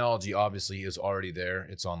 The technology obviously is already there.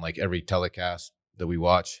 It's on like every telecast that we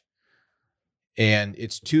watch. And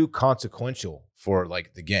it's too consequential for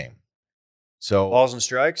like the game. So balls and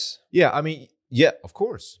strikes. yeah, I mean, yeah, of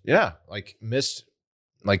course. Yeah. Like missed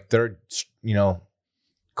like third,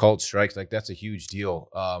 called strikes, like that's a huge deal.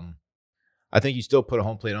 I think you still put a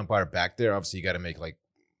home plate umpire back there. Obviously, you got to make like,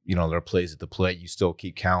 there are plays at the plate. You still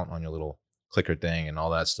keep count on your little clicker thing and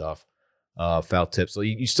all that stuff. Foul tips. So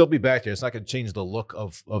you still be back there. It's not going to change the look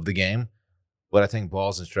of the game, But I think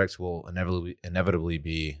balls and strikes will inevitably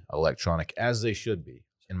be electronic, as they should be,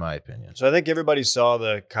 in my opinion. So I think everybody saw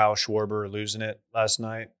the Kyle Schwarber losing it last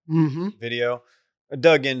night Mm-hmm. video. I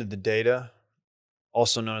dug into the data,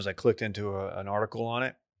 also known as I clicked into an article on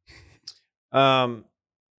it.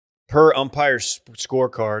 Per umpire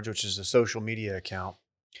scorecards, which is a social media account,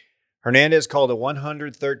 Hernandez called a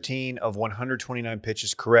 113 of 129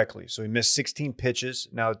 pitches correctly. So he missed 16 pitches.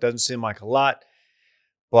 Now, it doesn't seem like a lot,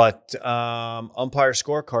 but umpire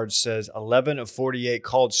scorecard says 11 of 48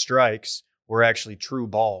 called strikes were actually true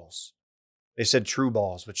balls. They said true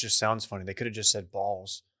balls, which just sounds funny. They could have just said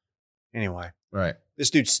balls. Anyway, Right. this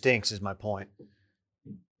dude stinks is my point.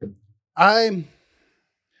 I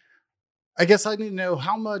guess I need to know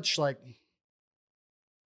how much like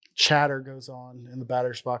chatter goes on in the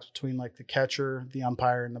batter's box between like the catcher, the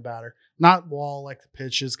umpire, and the batter. Not while like the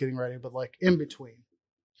pitch is getting ready, but like in between.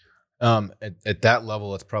 At that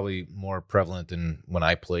level, it's probably more prevalent than when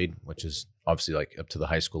I played, which is obviously like up to the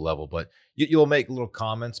high school level. But you'll make little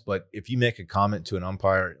comments. But if you make a comment to an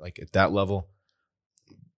umpire, like at that level,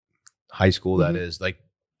 high school, that is, like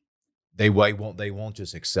they won't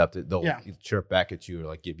just accept it. They'll chirp back at you or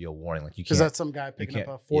like give you a warning. Like you can't. Because that's some guy picking up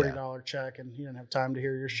a $40 check and he didn't have time to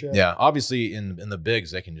hear your shit. Yeah, obviously in the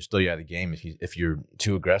bigs, they can just throw you out of the game if you're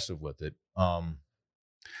too aggressive with it.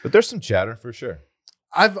 But there's some chatter for sure.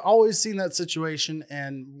 I've always seen that situation,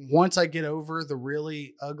 and once I get over the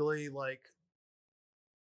really ugly, like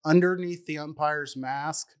underneath the umpire's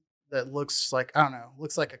mask that looks like, I don't know,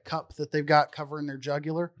 looks like a cup that they've got covering their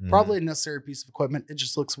jugular. Probably a necessary piece of equipment. It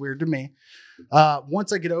just looks weird to me.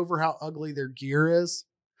 Once I get over how ugly their gear is,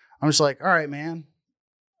 I'm just like, all right, man,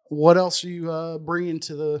 what else are you bringing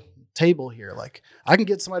to the table here? Like, I can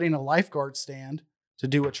get somebody in a lifeguard stand to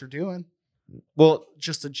do what you're doing. Well,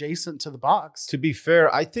 just adjacent to the box. To be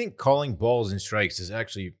fair, I think calling balls and strikes is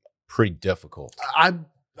actually pretty difficult.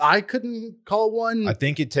 I couldn't call one. I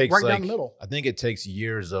think it takes right down the middle. I think it takes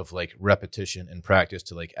years of like repetition and practice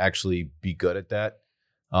to like actually be good at that.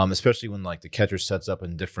 Especially when like the catcher sets up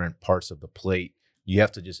in different parts of the plate, you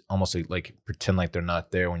have to just almost like pretend like they're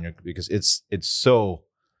not there when because it's so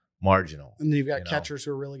marginal. And then you've got catchers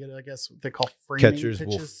who are really good at, I guess, what they call framing catchers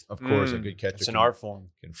pitches. Will, of course, a good catcher. It's an art form.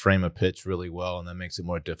 Can frame a pitch really well, and that makes it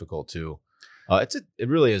more difficult too. It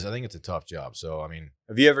really is. I think it's a tough job. So, I mean,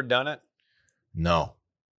 have you ever done it? No.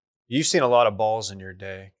 You've seen a lot of balls in your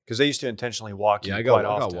day because they used to intentionally walk you. Yeah, I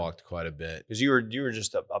got walked quite a bit because you were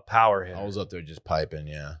just a power hitter. I was up there just piping.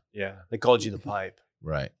 Yeah. They called you the pipe.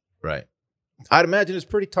 Right. I'd imagine it's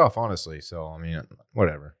pretty tough, honestly. So, I mean,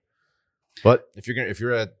 whatever. But if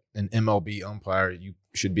you're at an MLB umpire, you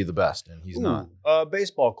should be the best, and he's not.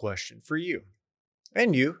 Baseball question for you.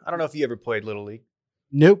 And you. I don't know if you ever played Little League.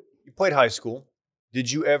 Nope. You played high school.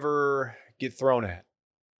 Did you ever get thrown at?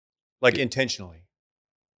 Like intentionally?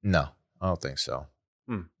 No, I don't think so.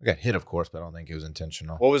 I got hit, of course, but I don't think it was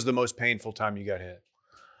intentional. What was the most painful time you got hit?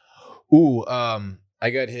 I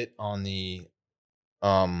got hit on the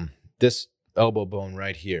this elbow bone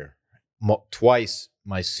right here twice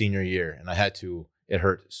my senior year, and it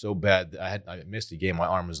hurt so bad that I missed a game. My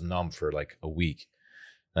arm was numb for like a week.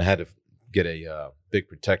 I had to get a big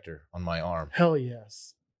protector on my arm. Hell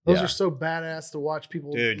yes. Those are so badass to watch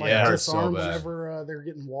people disarm whenever they're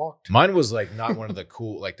getting walked. Mine was like not one of the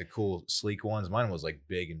cool sleek ones. Mine was like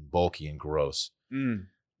big and bulky and gross.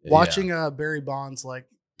 Watching Barry Bonds like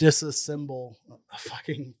disassemble a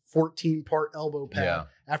fucking 14-part elbow pad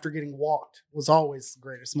after getting walked was always the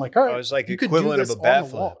greatest. I'm like, all right, it was like equivalent of a bat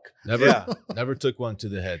flip. Never took one to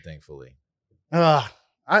the head, thankfully. I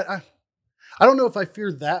don't know if I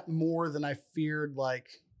feared that more than I feared like.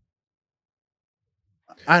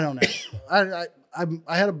 I don't know.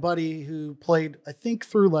 I had a buddy who played, I think,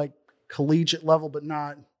 through like collegiate level, but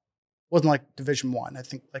wasn't like Division I. I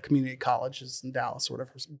think like community colleges in Dallas or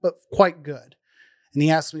whatever, but quite good. And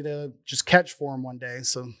he asked me to just catch for him one day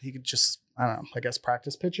so he could just, I don't know, I guess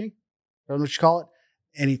practice pitching. I don't know what you call it.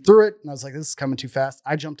 And he threw it, and I was like, this is coming too fast.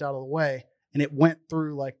 I jumped out of the way, and it went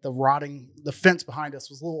through like the fence behind us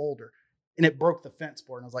was a little older, and it broke the fence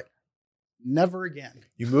board. And I was like, never again.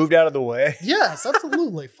 You moved out of the way? Yes,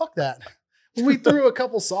 absolutely. Fuck that. We threw a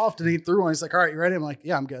couple soft and he threw one. He's like, all right, you ready? I'm like,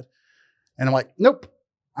 yeah, I'm good. And I'm like, nope,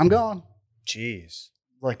 I'm gone. Jeez.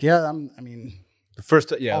 Like, yeah,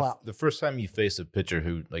 the first time you face a pitcher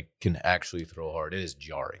who like can actually throw hard, it is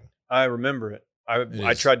jarring. I remember it.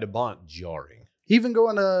 I tried to bunt. Jarring. Even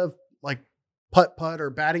going to like putt or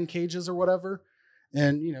batting cages or whatever.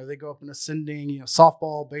 And, they go up in ascending,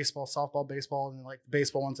 softball, baseball. And then like the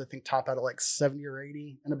baseball ones, I think top out at like 70 or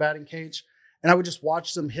 80 in a batting cage. And I would just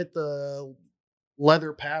watch them hit the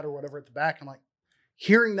leather pad or whatever at the back. I'm like,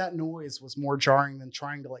 hearing that noise was more jarring than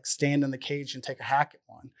trying to like stand in the cage and take a hack at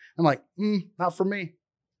one. I'm like, not for me.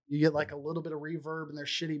 You get like a little bit of reverb and their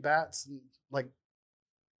shitty bats and like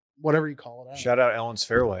whatever you call it. Shout out Ellen's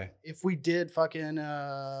Fairway. If we did fucking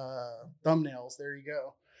thumbnails, there you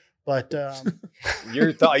go. But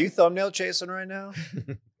Are you thumbnail chasing right now?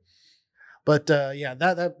 but yeah,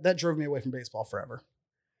 that drove me away from baseball forever.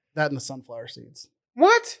 That and the sunflower seeds.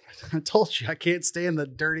 What? I told you I can't stand the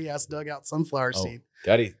dirty ass dugout sunflower seed.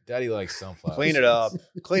 Daddy likes sunflowers. Clean it up.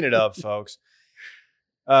 Clean it up, folks.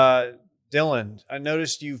 Dylan, I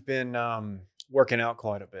noticed you've been working out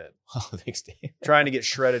quite a bit. Oh, thanks, Dave. Trying to get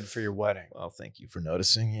shredded for your wedding. Well, thank you for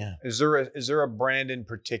noticing. Yeah. Is there a brand in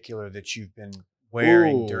particular that you've been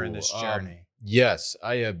wearing during this journey? Yes,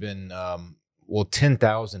 I have been.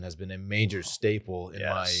 10,000 has been a major staple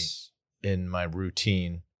in my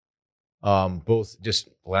routine. Both just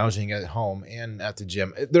lounging at home and at the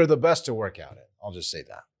gym. They're the best to work out in. I'll just say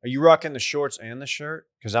that. Are you rocking the shorts and the shirt?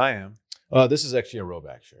 Because I am. This is actually a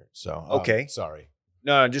Rhoback shirt. So okay. Sorry.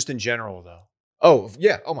 No, just in general though. Oh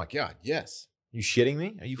yeah. Oh my God. Yes. You shitting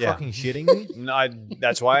me? Are you fucking shitting me? No,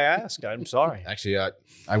 that's why I asked. I'm sorry. Actually,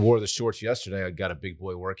 I wore the shorts yesterday. I got a big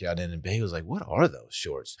boy workout in, and Babe was like, "What are those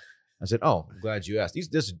shorts?" I said, "Oh, I'm glad you asked."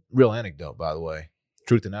 This is a real anecdote, by the way.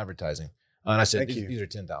 Truth in advertising. And I said, these are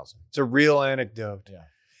 10,000. It's a real anecdote. Yeah.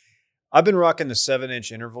 I've been rocking the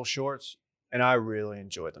 7-inch interval shorts, and I really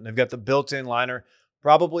enjoy them. They've got the built-in liner.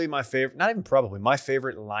 Probably my favorite, not even probably, my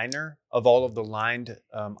favorite liner of all of the lined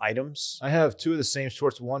items. I have two of the same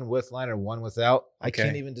shorts, one with liner, one without. Okay. I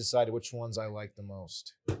can't even decide which ones I like the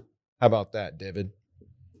most. How about that, David?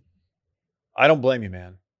 I don't blame you,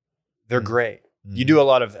 man. They're great. Mm-hmm. You do a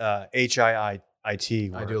lot of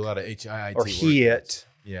HIIT work. I do a lot of HIIT or HIIT.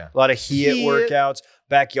 Yeah. A lot of HIIT workouts,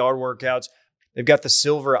 backyard workouts. They've got the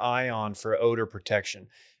silver ion for odor protection.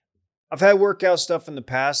 I've had workout stuff in the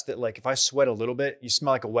past that, like, if I sweat a little bit, you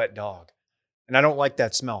smell like a wet dog. And I don't like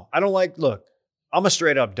that smell. Look, I'm a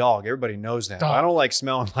straight up dog. Everybody knows that. I don't like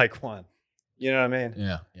smelling like one. You know what I mean?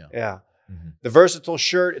 Yeah. Mm-hmm. The versatile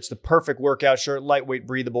shirt, it's the perfect workout shirt, lightweight,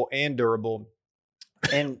 breathable, and durable.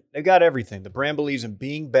 And they've got everything. The brand believes in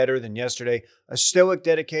being better than yesterday, a stoic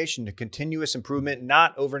dedication to continuous improvement,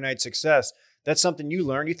 not overnight success. That's something you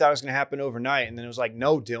learned. You thought it was going to happen overnight. And then it was like,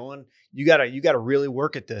 no, Dylan, you gotta really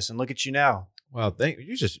work at this. And look at you now. Well,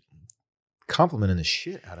 you're just complimenting the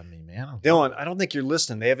shit out of me, man. Dylan, I don't think you're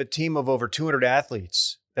listening. They have a team of over 200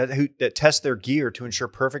 athletes that test their gear to ensure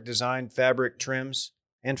perfect design, fabric, trims,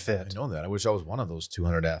 and fit. I know that. I wish I was one of those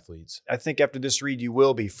 200 athletes. I think after this read, you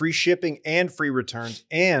will be. Free shipping and free returns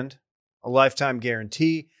and a lifetime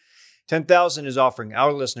guarantee. 10,000 is offering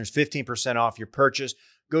our listeners 15% off your purchase.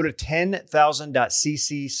 Go to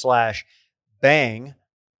 10,000.cc/bang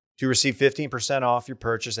to receive 15% off your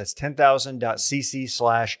purchase. That's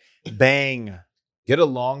 10,000.cc/bang. Get a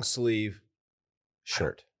long sleeve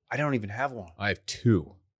shirt. I don't even have one. I have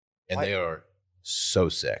two, and they are so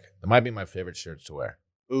sick. They might be my favorite shirts to wear.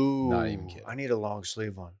 Ooh, not even kidding. I need a long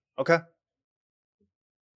sleeve one. Okay.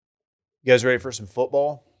 You guys ready for some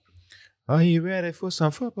football? Are you ready for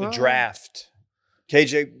some football? The draft.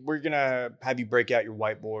 KJ, we're going to have you break out your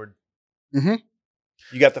whiteboard. Mm-hmm.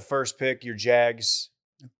 You got the first pick, your Jags.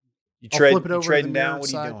 You trading down.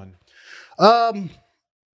 What are you doing?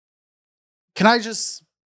 Can I just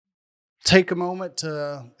take a moment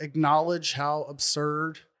to acknowledge how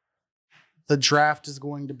absurd the draft is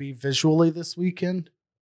going to be visually this weekend?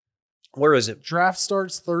 Where is it? Draft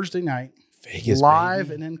starts Thursday night. Vegas, live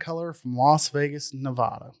baby. and in color from Las Vegas,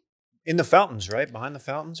 Nevada. In the fountains, right? Behind the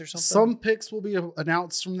fountains or something? Some picks will be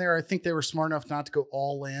announced from there. I think they were smart enough not to go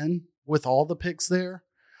all in with all the picks there.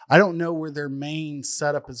 I don't know where their main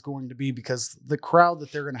setup is going to be because the crowd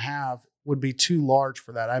that they're going to have would be too large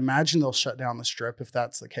for that. I imagine they'll shut down the strip if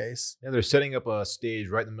that's the case. Yeah, they're setting up a stage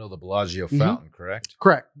right in the middle of the Bellagio fountain, correct?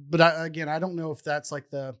 Correct. But I don't know if that's like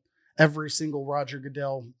the every single Roger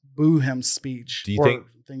Goodell boo him speech. Do you think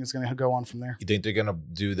thing is going to go on from there? You think they're going to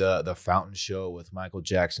do the fountain show with Michael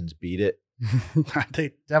Jackson's "Beat It"?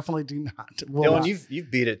 They definitely do not. Dylan,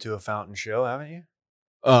 you've beat it to a fountain show, haven't you?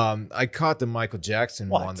 I caught the Michael Jackson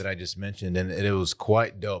one that I just mentioned, and it was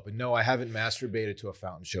quite dope. And no, I haven't masturbated to a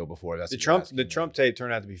fountain show before. That's the Trump tape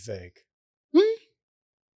turned out to be fake.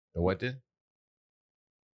 The what did?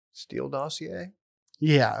 Steele dossier?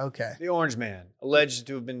 Yeah, okay. The Orange Man, alleged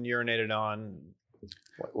to have been urinated on.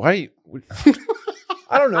 Why?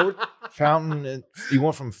 I don't know. Fountain. You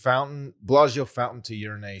went from Bellagio fountain to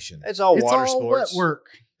urination. It's all water all sports. Wet work.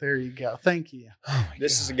 There you go. Thank you.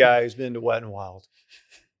 This is a guy who's been to Wet and Wild.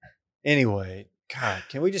 Anyway, God,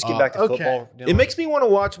 can we just get back to football? Dylan? It makes me want to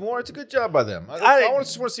watch more. It's a good job by them. I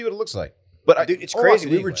just want to see what it looks like. But Dude, it's I'll crazy.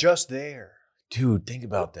 watch it We were anyway. just there. Dude, think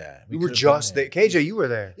about that. We were could've just been there. KJ, you were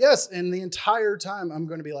there. Yes, and the entire time I'm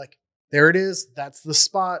going to be like, there it is. That's the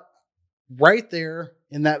spot right there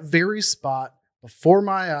in that very spot before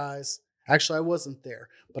my eyes. Actually, I wasn't there,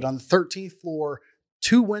 but on the 13th floor,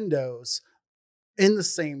 2 windows in the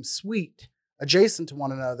same suite, adjacent to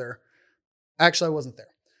one another. Actually, I wasn't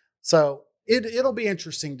there. So it'll be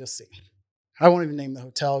interesting to see. I won't even name the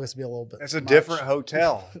hotel. It's going to be a little bit. That's a much. different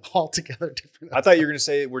hotel. Altogether different. I thought you were going to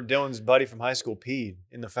say where Dylan's buddy from high school peed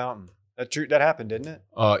in the fountain. That happened, didn't it?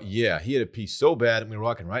 Yeah, he had a pee so bad, and we were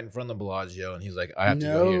walking right in front of the Bellagio, and he's like, "I have to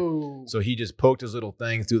go here." So he just poked his little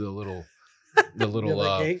thing through the little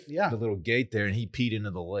gate. Yeah. the little gate there, and he peed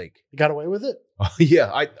into the lake. You got away with it? Oh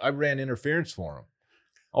yeah, I ran interference for him.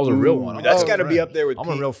 I was a real one. I'm That's a got to real be friend. up there with I'm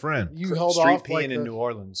a real friend. You held street off peeing like in New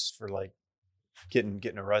Orleans for like getting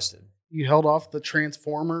arrested. You held off the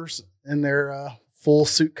Transformers in their full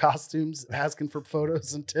suit costumes, asking for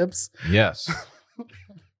photos and tips. Yes.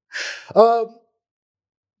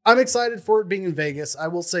 I'm excited for it being in Vegas. I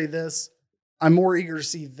will say this. I'm more eager to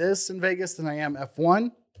see this in Vegas than I am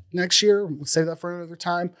F1 next year. We'll save that for another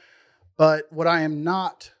time. But what I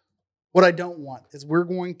don't want is we're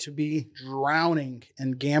going to be drowning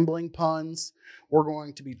in gambling puns. We're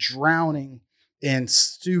going to be drowning in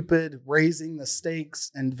stupid raising the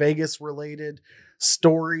stakes and Vegas related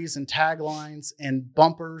stories and taglines and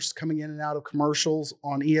bumpers coming in and out of commercials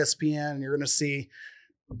on ESPN. And you're going to see,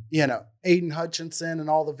 Aiden Hutchinson and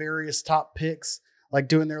all the various top picks like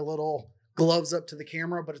doing their little gloves up to the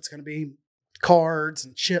camera, but it's going to be cards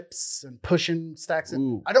and chips and pushing stacks.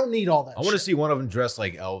 I don't need all that. I want to see one of them dressed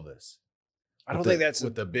like Elvis. I don't think that's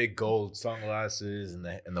with the big gold sunglasses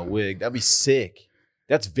and the wig. That'd be sick.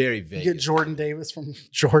 That's very Vegas. You get Jordan Davis from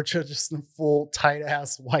Georgia, just in a full tight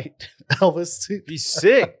ass white Elvis suit. Be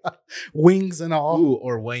sick. Wings and all. Ooh,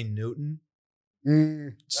 or Wayne Newton.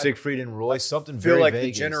 Siegfried and Roy. Something I feel very like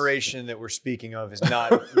Vegas. the generation that we're speaking of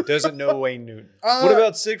doesn't know Wayne Newton. What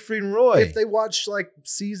about Siegfried and Roy? If they watch like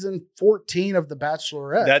season 14 of The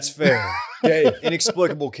Bachelorette. That's fair. Okay,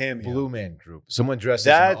 inexplicable cameo. Blue Man Group. Someone dressed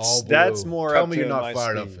in all blue. That's more Tell up me to you're not my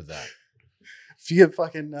fired up speed. for that. If you get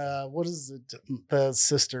fucking, what is it? The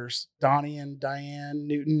sisters, Donnie and Diane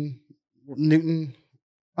Newton.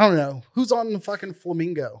 I don't know. Who's on the fucking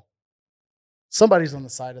Flamingo? Somebody's on the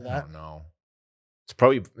side of I that. don't know. It's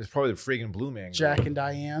probably the freaking Blue Man Group. Jack and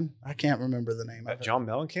Diane. I can't remember the name of it. John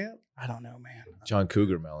Mellencamp? I don't know, man. John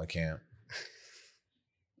Cougar Mellencamp.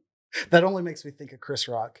 That only makes me think of Chris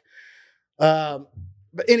Rock. But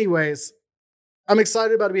anyways, I'm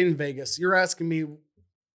excited about being in Vegas. You're asking me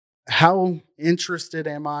how interested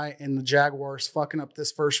am I in the Jaguars fucking up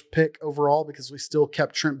this first pick overall because we still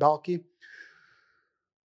kept Trent Baalke.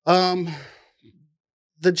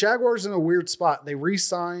 The Jaguars in a weird spot. They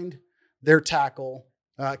re-signed their tackle,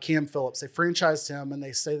 Cam Phillips. They franchised him, and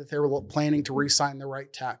they say that they were planning to re-sign their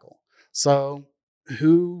right tackle. So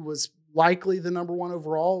who was likely the number one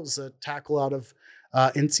overall was a tackle out of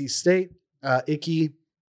NC State, Icky,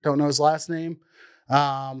 don't know his last name.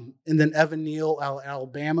 And then Evan Neal out of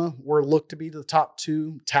Alabama were looked to be the top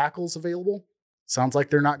 2 tackles available. Sounds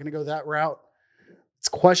like they're not going to go that route. It's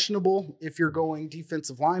questionable if you're going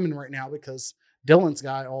defensive lineman right now because Dylan's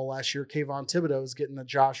guy all last year, Kayvon Thibodeau, is getting the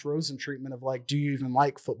Josh Rosen treatment of like, do you even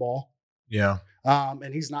like football? Yeah.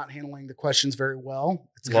 And he's not handling the questions very well.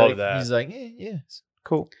 Love that. He's like, yes,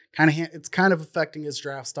 cool. It's kind of affecting his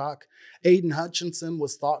draft stock. Aiden Hutchinson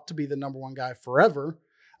was thought to be the number 1 guy forever.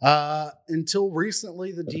 Until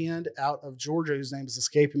recently, the D-end out of Georgia, whose name is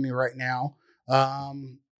escaping me right now,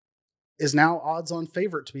 is now odds-on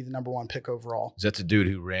favorite to be the number 1 pick overall. Is that the dude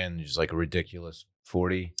who ran just like a ridiculous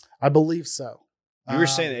 40? I believe so. You were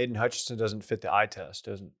saying that Aiden Hutchinson doesn't fit the eye test,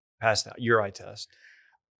 doesn't pass your eye test.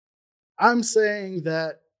 I'm saying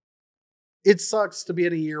that it sucks to be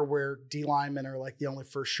in a year where D linemen are like the only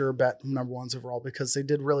for sure bet number 1s overall because they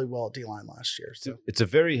did really well at D line last year. So It's a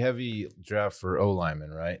very heavy draft for O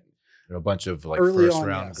linemen, right? There are a bunch of like early first on,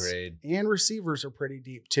 round yes. grade. And receivers are pretty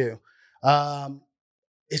deep too.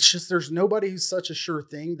 It's just there's nobody who's such a sure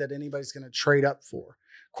thing that anybody's going to trade up for.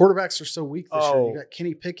 Quarterbacks are so weak this year. You got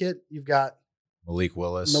Kenny Pickett, you've got Malik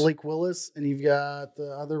Willis, and you've got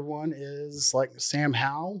the other one is like Sam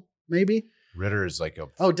Howell, maybe. Ritter is like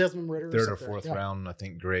a Desmond Ritter, third or fourth round, I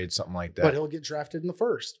think, grade, something like that. But he'll get drafted in the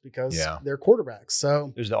first because Yeah. they're quarterbacks.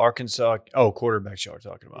 So There's the Arkansas quarterbacks y'all are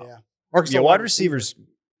talking about. yeah, Yeah, wide receivers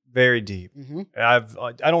very deep. Mm-hmm.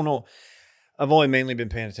 I don't know. I've only mainly been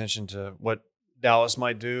paying attention to what Dallas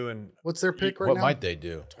might do and What's their pick right what now? might they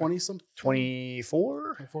do? 20 something?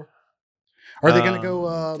 24. 24. Are they going to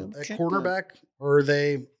go check at cornerback or are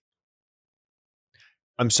they?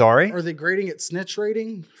 I'm sorry? Are they grading it snitch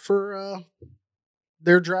rating for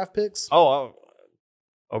their draft picks? Oh,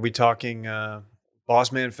 are we talking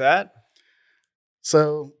Boss Man Fat?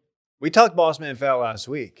 So we talked Boss Man Fat last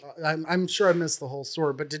week. I'm sure I missed the whole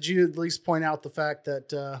story, but did you at least point out the fact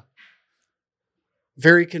that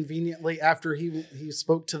very conveniently after he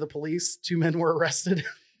spoke to the police, 2 men were arrested?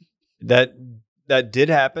 That did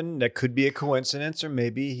happen. That could be a coincidence, or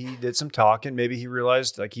maybe he did some talking. Maybe he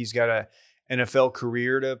realized like he's got a NFL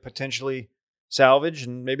career to potentially salvage,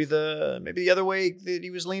 and maybe the other way that he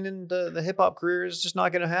was leaning, the hip hop career is just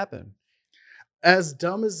not going to happen. As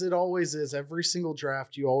dumb as it always is, every single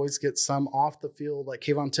draft, you always get some off the field, like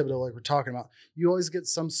Kayvon Thibodeau, like we're talking about. You always get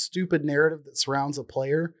some stupid narrative that surrounds a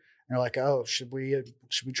player, and you're like, oh, should we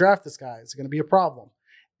draft this guy? Is it going to be a problem?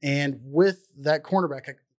 And with that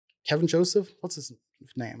cornerback, Kevin Joseph, what's his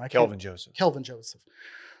name? Kelvin Joseph. Kelvin Joseph.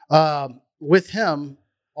 With him,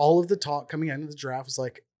 all of the talk coming into the draft was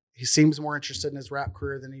like, he seems more interested in his rap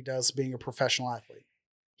career than he does being a professional athlete.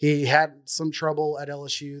 He had some trouble at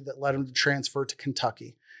LSU that led him to transfer to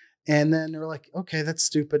Kentucky. And then they were like, okay, that's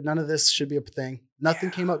stupid. None of this should be a thing. Nothing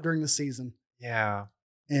came up during the season. Yeah.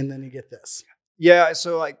 And then you get this. Yeah.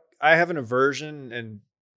 So like I have an aversion, and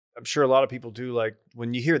I'm sure a lot of people do, like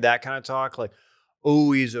when you hear that kind of talk, like,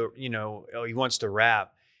 oh, he wants to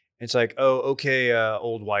rap. It's like, oh, okay,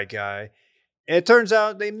 old white guy. And it turns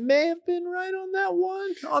out they may have been right on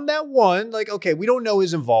that one. Like, okay, we don't know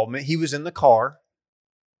his involvement. He was in the car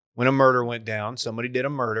when a murder went down. Somebody did a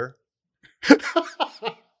murder.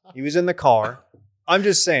 He was in the car. I'm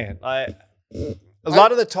just saying. A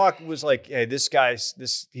lot of the talk was like, hey,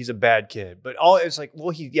 he's a bad kid. But it's like,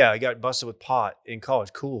 well, he got busted with pot in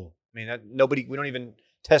college. Cool. I mean, we don't even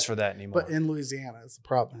test for that anymore. But in Louisiana is the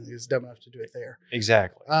problem. He was dumb enough to do it there.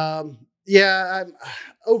 Exactly.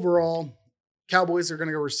 Overall, Cowboys are going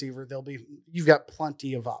to go receiver. You've got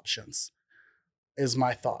plenty of options, is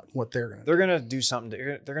my thought. What they're going to do. They're going to do something.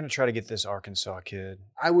 They're going to try to get this Arkansas kid.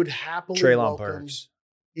 I would happily Treylon welcome Burks.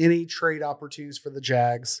 Any trade opportunities for the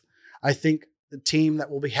Jags. I think the team that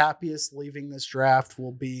will be happiest leaving this draft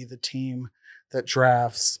will be the team that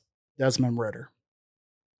drafts Desmond Ridder.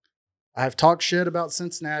 I've talked shit about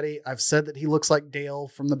Cincinnati. I've said that he looks like Dale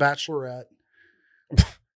from The Bachelorette.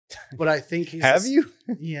 But I think he's... Have you?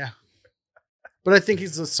 Yeah. But I think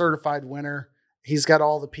he's a certified winner. He's got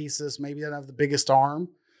all the pieces. Maybe he doesn't have the biggest arm,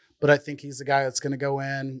 but I think he's the guy that's going to go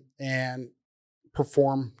in and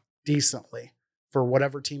perform decently for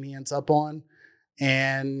whatever team he ends up on.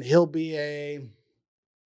 And he'll be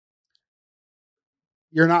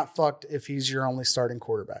you're not fucked if he's your only starting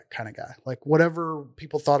quarterback kind of guy. Like whatever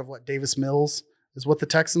people thought of what Davis Mills is what the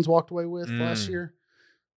Texans walked away with last year.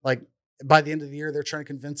 Like by the end of the year, they're trying to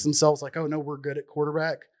convince themselves like, oh no, we're good at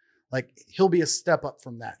quarterback. Like he'll be a step up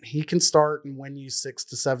from that. He can start and win you 6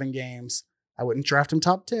 to 7 games. I wouldn't draft him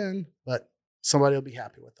top 10, but somebody will be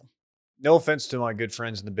happy with him. No offense to my good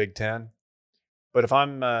friends in the Big Ten, but if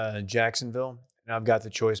I'm Jacksonville and I've got the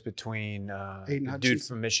choice between a dude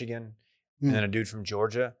from Michigan and then a dude from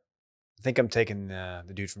Georgia, I think I'm taking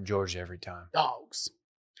the dude from Georgia every time. Dogs.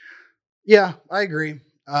 Yeah, I agree.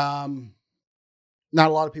 Not a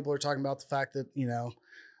lot of people are talking about the fact that,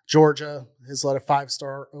 Georgia has let a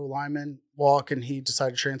 5-star O-lineman walk, and he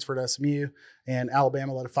decided to transfer to SMU. And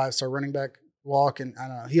Alabama let a 5-star running back walk, and I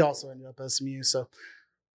don't know. He also ended up at SMU. So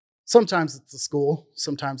sometimes it's the school,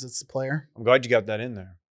 sometimes it's the player. I'm glad you got that in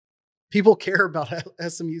there. People care about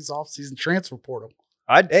SMU's offseason transfer portal.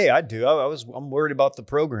 I do. I'm worried about the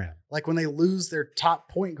program. Like when they lose their top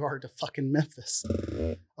point guard to fucking Memphis.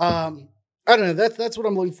 I don't know. That's what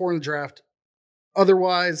I'm looking for in the draft.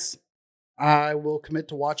 Otherwise, I will commit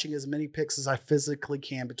to watching as many picks as I physically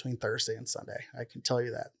can between Thursday and Sunday. I can tell you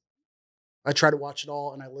that. I try to watch it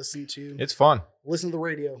all, and I listen to the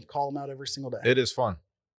radio, call them out every single day. It is fun.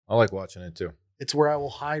 I like watching it too. It's where I will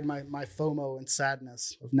hide my FOMO and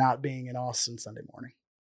sadness of not being in Austin Sunday morning,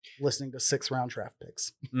 listening to 6-round draft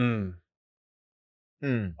picks.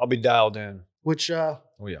 I'll be dialed in. Which,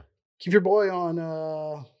 keep your boy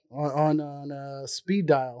on speed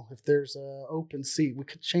dial. If there's an open seat, we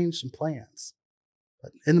could change some plans.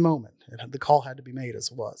 But in the moment, the call had to be made as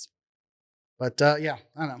it was. But I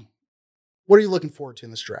don't know. What are you looking forward to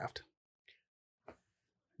in this draft?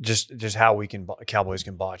 Just how Cowboys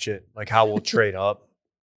can botch it. Like how we'll trade up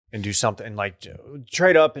and do something, like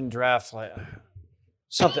trade up and draft like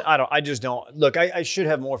something. I just don't look. I should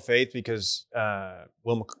have more faith because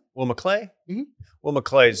Will McClay. Mm-hmm. Will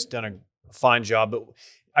McClay's done a fine job, but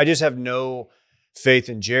I just have no faith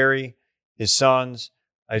in Jerry, his sons.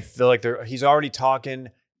 I feel like he's already talking.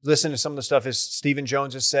 Listen to some of the stuff Stephen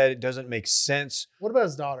Jones has said. It doesn't make sense. What about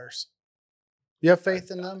his daughters? You have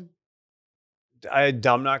faith in them?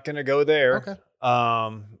 I'm not going to go there. Okay.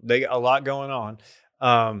 They got a lot going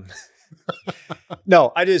on.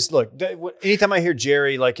 No, I just look. Anytime I hear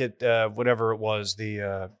Jerry, like at whatever it was,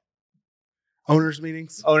 the Owners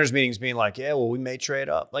meetings. owners meetings being like, yeah, well, we may trade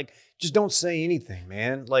up. Like, just don't say anything,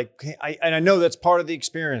 man. Like, I know that's part of the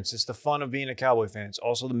experience. It's the fun of being a Cowboy fan. It's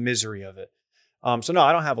also the misery of it. So no,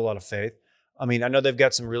 I don't have a lot of faith. I mean, I know they've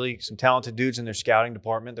got some talented dudes in their scouting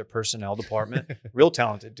department, their personnel department, real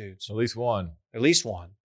talented dudes. At least one. At least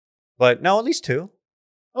one. But no, at least two.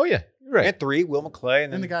 Oh, yeah. You're right. And three, Will McClay.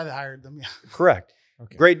 And the guy that hired them. Yeah. Correct.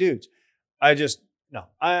 Okay. Great dudes.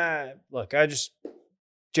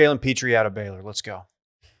 Jalen Petrie out of Baylor. Let's go.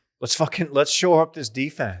 Let's shore up this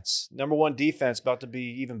defense. Number one defense about to be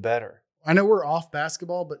even better. I know we're off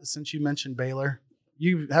basketball, but since you mentioned Baylor,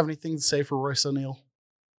 you have anything to say for Royce O'Neal?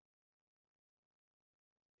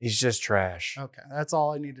 He's just trash. Okay, that's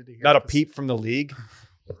all I needed to hear. Not a peep from the league.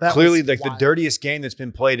 That Clearly, was like wild. the dirtiest game that's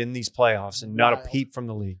been played in these playoffs, and not a Wild. peep from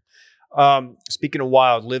the league. Speaking of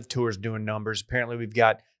wild, Live Tour's doing numbers. Apparently, we've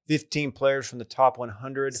got 15 players from the top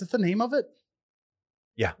 100. Is that the name of it?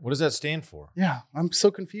 What does that stand for? Yeah, I'm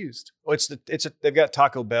so confused. Oh, they've got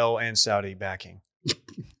Taco Bell and Saudi backing.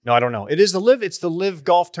 No, I don't know. It's the Live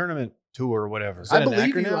Golf Tournament Tour or whatever. Is that I an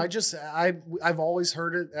believe you. acronym? I've always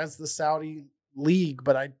heard it as the Saudi League,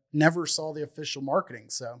 but I never saw the official marketing.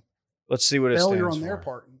 So Let's see what it failure stands on their for.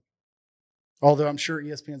 part. Although I'm sure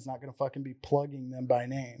ESPN's not going to fucking be plugging them by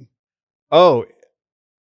name. Oh,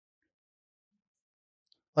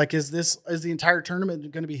 Like, is the entire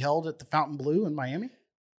tournament going to be held at the Fountain Blue in Miami?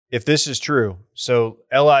 if this is true, so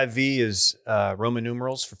LIV is Roman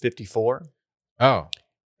numerals for 54. Oh.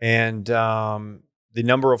 And the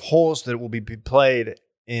number of holes that will be played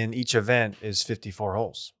in each event is 54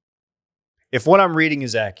 holes. If what I'm reading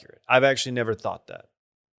is accurate, I've actually never thought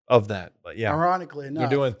of that. But yeah, Ironically enough,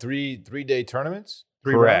 They're doing three-day tournaments?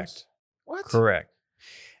 correct. What? Correct.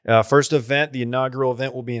 First event, the inaugural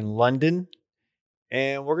event, will be in London,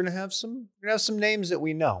 and we're gonna have some names that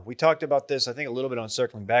we know. We talked about this, I think, a little bit on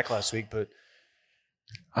Circling Back last week, but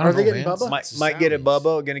I don't Are they know, getting man. Bubba? might get a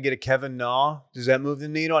Bubba, gonna get a Kevin Na. Does that move the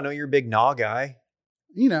needle? I know you're a big Na guy.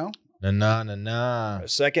 you know, Na. A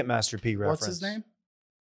second Master P reference. what's his name?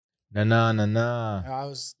 Na. I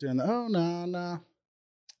was doing the nah.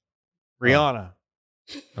 Rihanna.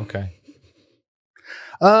 Okay.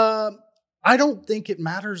 I don't think it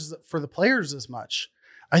matters for the players as much.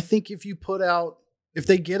 I think if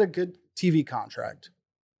they get a good TV contract.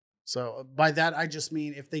 So by that, I just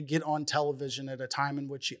mean if they get on television at a time in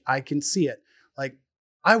which I can see it. Like,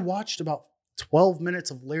 I watched about 12 minutes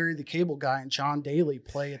of Larry the Cable Guy and John Daly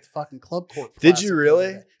play at the fucking club court. Did Classic you the other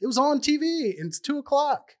really? day. It was on TV and it's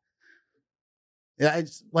 2:00. Yeah,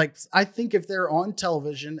 it's like, I think if they're on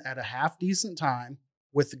television at a half decent time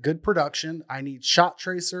with good production, I need shot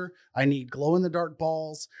tracer, I need glow in the dark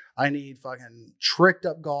balls, I need fucking tricked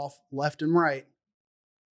up golf left and right.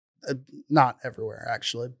 Not everywhere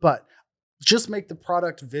actually, but just make the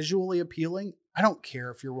product visually appealing. I don't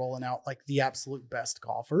care if you're rolling out like the absolute best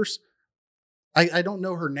golfers. I don't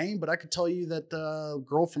know her name, but I could tell you that the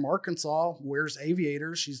girl from Arkansas wears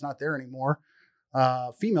aviators. She's not there anymore.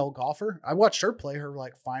 Female golfer. I watched her play her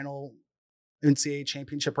like final NCAA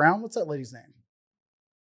championship round. What's that lady's name?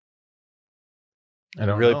 I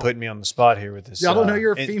don't really know. putting me on the spot here with this. Y'all don't know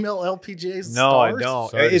you're a and- female LPGA No, stars? I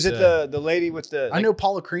don't. Sorry to Is it say. the lady with the? I know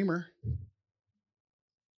Paula Creamer.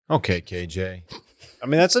 Okay, KJ. I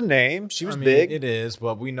mean, that's a name. She was I mean, big. It is,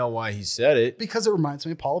 but we know why he said it. Because it reminds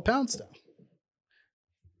me of Paula Poundstone.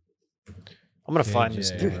 I'm gonna find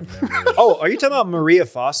this KJ, name. remember Oh, are you talking about Maria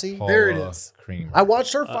Fossey? There it Paula is. Creamer. I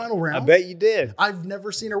watched her final round. I bet you did. I've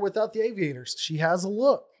never seen her without the aviators. She has a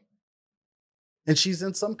look. And she's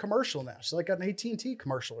in some commercial now. She's like an AT&T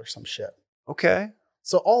commercial or some shit. Okay.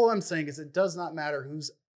 So all I'm saying is it does not matter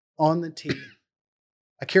who's on the tee.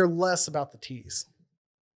 I care less about the tees.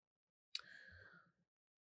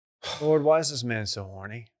 Lord, why is this man so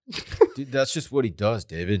horny? Dude, that's just what he does,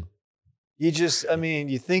 David. You just, I mean,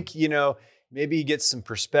 you think, maybe he gets some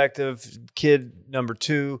perspective, kid number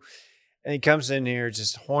 2, and he comes in here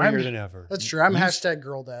just hornier than ever. That's true. I'm You- hashtag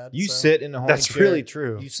girl dad. You so. sit in a horny That's chair. really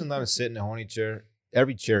true. You sometimes sit in a horny chair.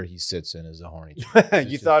 Every chair he sits in is a horny chair.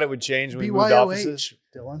 You thought it would change when we moved offices?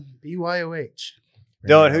 BYOH, Dylan. BYOH.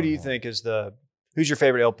 Dylan, who do you think is who's your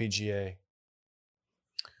favorite LPGA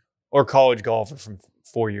or college golfer from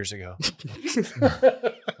 4 years ago?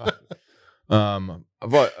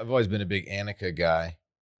 I've always been a big Annika guy.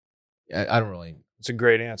 I don't really. It's a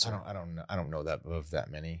great answer. I don't know that of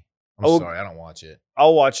that many. I'm Oh. sorry, I don't watch it.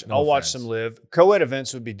 I'll watch No offense. some live. Co-ed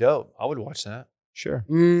events would be dope. I would watch that. Sure.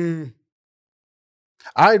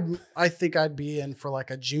 I think I'd be in for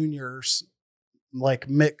like a juniors, like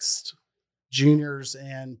mixed juniors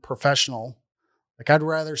and professional. Like I'd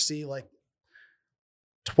rather see like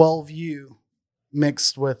 12U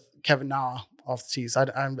mixed with Kevin Na off the tees. I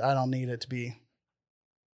don't need it to be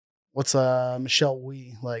what's Michelle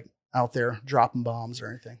Wee like out there dropping bombs or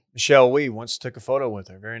anything. Michelle Wee once took a photo with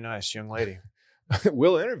her. Very nice young lady.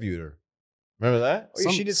 Will interviewed her. Remember that?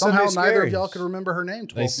 She did somehow Sunday neither of Scaries. y'all could remember her name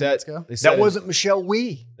 12 minutes ago. That wasn't Michelle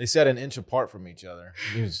Wee. They sat an inch apart from each other.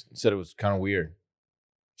 He said it was kind of weird.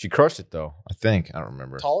 She crushed it though. I think I don't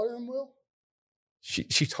remember. Taller than Will?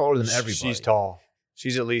 She's taller than everybody. She's tall.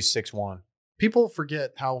 She's at least 6'1". People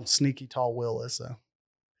forget how sneaky tall Will is, though.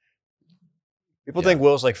 People think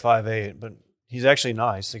Will's like 5'8", but he's actually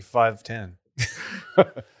not. He's like 5'10".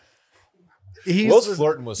 Will's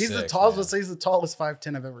flirting was he's 6. The tallest. He's the tallest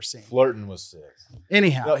 5'10" I've ever seen. Flirting was 6.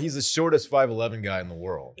 Anyhow, No, he's the shortest 5'11" guy in the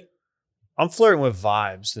world. I'm flirting with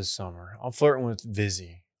vibes this summer. I'm flirting with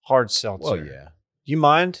Vizzy. Hard seltzer. Well, yeah. Do you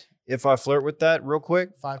mind if I flirt with that real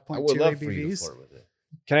quick? 5.2 I would love ABVs. for you to flirt with it.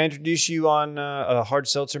 Can I introduce you on a hard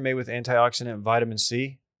seltzer made with antioxidant vitamin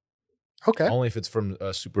C? Okay. Only if it's from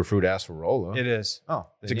Superfruit Acerola. It is. Oh,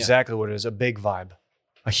 It's exactly what it is. A big vibe.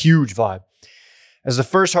 A huge vibe. As the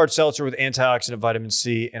first hard seltzer with antioxidant vitamin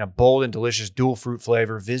C and a bold and delicious dual fruit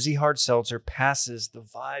flavor, Vizzy Hard Seltzer passes the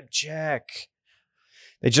vibe check.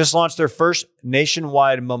 They just launched their first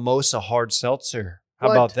nationwide mimosa hard seltzer. How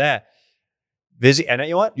What? about that? Vizzy, and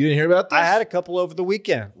you know what? You didn't hear about this? I had a couple over the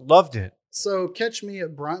weekend. Loved it. So catch me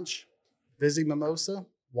at brunch, Vizzy Mimosa,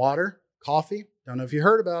 water, coffee. Don't know if you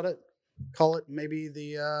heard about it. Call it maybe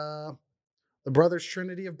the Brothers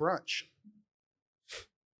Trinity of brunch.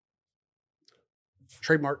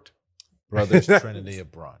 Trademarked. Brothers Trinity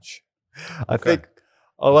of Brunch. I think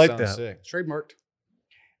I like Sounds that. sick. Trademarked.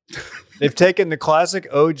 They've taken the classic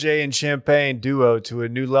OJ and champagne duo to a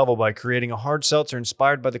new level by creating a hard seltzer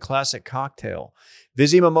inspired by the classic cocktail.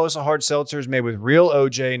 Vizzy Mimosa Hard Seltzer is made with real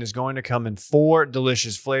OJ and is going to come in 4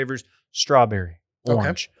 delicious flavors: strawberry,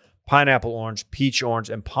 orange, pineapple orange, peach orange,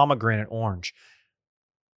 and pomegranate orange.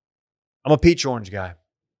 I'm a peach orange guy.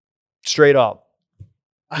 Straight up.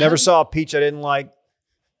 Never saw a peach I didn't like.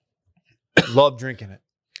 Love drinking it.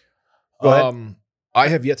 Go ahead. I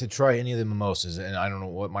have yet to try any of the mimosas, and I don't know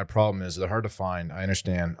what my problem is. They're hard to find. I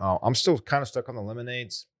understand. I'm still kind of stuck on the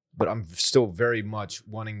lemonades, but I'm still very much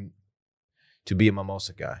wanting to be a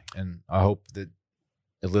mimosa guy, and I hope that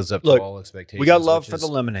it lives up to all expectations. We got love which for is the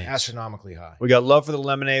lemonades. astronomically high. We got love for the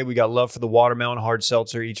lemonade. We got love for the watermelon hard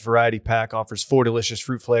seltzer. Each variety pack offers 4 delicious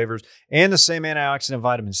fruit flavors and the same antioxidant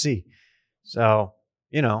vitamin C. So,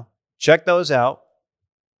 check those out.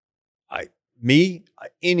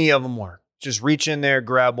 Any of them work. Just reach in there,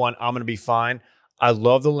 grab one. I'm going to be fine. I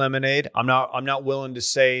love the lemonade. I'm not willing to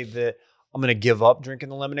say that I'm going to give up drinking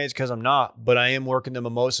the lemonades because I'm not, but I am working the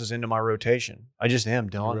mimosas into my rotation. I just am,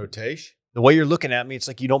 Dylan. Rotation? The way you're looking at me, it's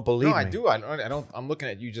like you don't believe me. No, I do. I don't. I'm looking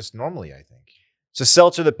at you just normally, I think. It's a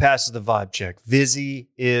seltzer that passes the vibe check. Vizzy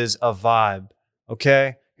is a vibe.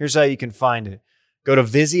 Okay? Here's how you can find it. Go to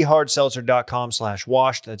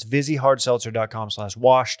VizzyHardSeltzer.com/washed. That's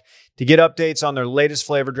VizzyHardSeltzer.com/washed. To get updates on their latest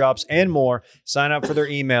flavor drops and more, sign up for their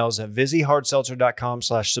emails at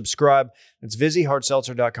VizzyHardSeltzer.com/subscribe. That's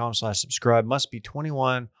VizzyHardSeltzer.com/subscribe. Must be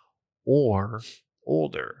 21 or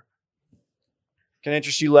older. Can I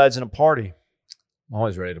interest you lads in a party? I'm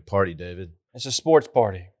always ready to party, David. It's a sports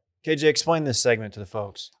party. KJ, explain this segment to the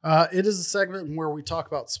folks. It is a segment where we talk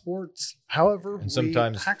about sports. However, And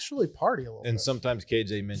sometimes- we actually party a little And bit. sometimes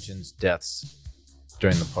KJ mentions deaths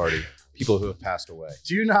during the party. People who have passed away.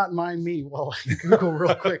 Do not mind me while I Google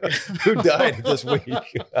real quick. Who died this week?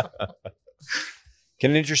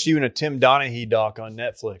 Can I interest you in a Tim Donaghy doc on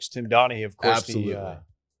Netflix? Tim Donaghy, of course. Absolutely.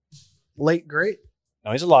 Late great.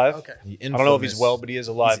 No, he's alive. Okay. The I don't know if he's infamous- well, but he is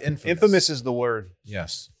alive. He's infamous. Infamous is the word.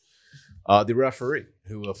 Yes. The referee,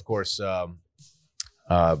 who of course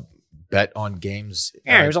bet on games.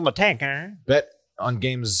 Yeah, he was on the tank, huh? Bet on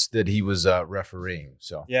games that he was refereeing.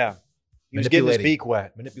 So Yeah. He was getting his beak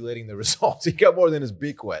wet. manipulating the results. He got more than his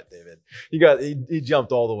beak wet, David. He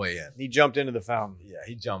jumped all the way in. He jumped into the fountain. Yeah,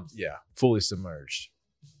 he jumped. Yeah, fully submerged.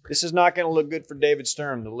 This is not going to look good for David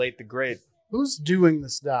Stern, the late, the great. Who's doing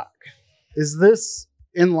this doc? Is this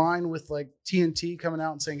in line with like TNT coming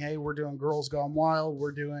out and saying, hey, we're doing Girls Gone Wild,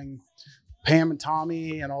 we're doing Pam and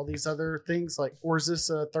Tommy and all these other things? Like, or is this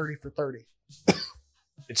a 30 for 30?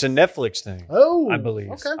 It's a Netflix thing, Oh, I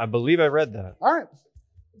believe. Okay. I believe I read that. All right.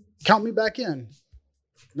 Count me back in.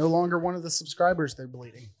 No longer one of the subscribers they're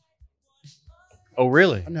bleeding. Oh,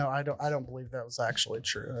 really? No, I don't believe that was actually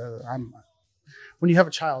true. When you have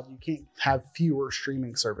a child, you can't have fewer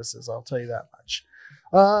streaming services. I'll tell you that much.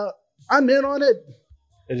 I'm in on it.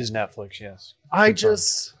 It is Netflix, yes. I'm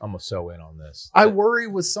so in on this. I worry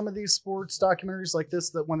with some of these sports documentaries like this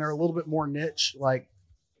that when they're a little bit more niche, like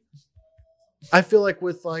I feel like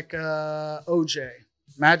with like OJ,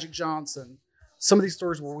 Magic Johnson, some of these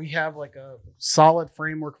stories where we have like a solid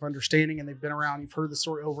framework of understanding and they've been around, you've heard the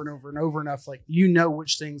story over and over and over enough, like you know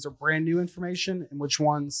which things are brand new information and which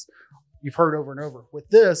ones you've heard over and over. With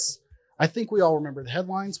this, I think we all remember the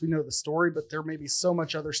headlines, we know the story, but there may be so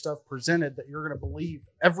much other stuff presented that you're going to believe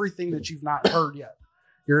everything that you've not heard yet.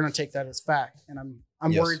 You're going to take that as fact. And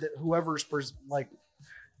I'm worried that whoever's like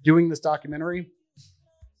doing this documentary,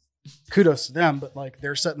 kudos to them, but like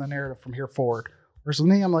they're setting the narrative from here forward. Whereas with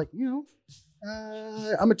me, I'm like,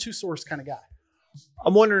 I'm a two source kind of guy.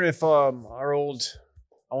 I'm wondering if our old,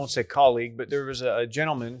 I won't say colleague, but there was a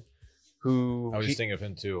gentleman who I was just thinking of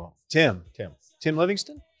him too. Tim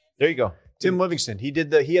Livingston. There you go. Tim Livingston. He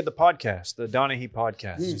had the podcast, the Donahue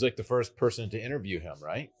podcast. He was like the first person to interview him,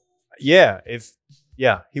 right? Yeah.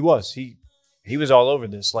 He was. He was all over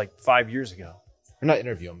this like 5 years ago. Or not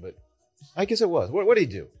interview him, but I guess it was. What did he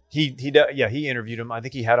do? He interviewed him. I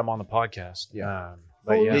think he had him on the podcast. Yeah.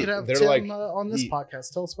 But we could have Tim on this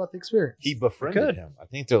podcast. Tell us about the experience. He befriended him. I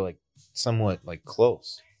think they're like somewhat like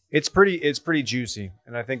close. It's pretty juicy,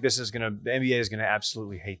 and I think the NBA is gonna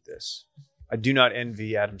absolutely hate this. I do not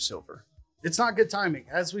envy Adam Silver. It's not good timing.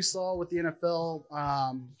 As we saw with the NFL,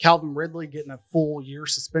 Calvin Ridley getting a full year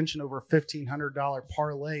suspension over a $1,500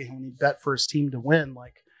 parlay when he bet for his team to win.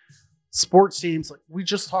 Like sports teams, like we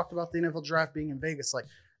just talked about the NFL draft being in Vegas, like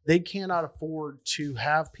they cannot afford to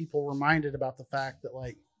have people reminded about the fact that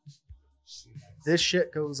like this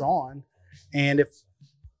shit goes on. And if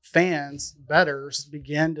fans, bettors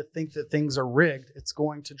begin to think that things are rigged, it's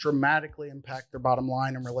going to dramatically impact their bottom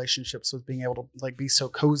line and relationships with being able to like be so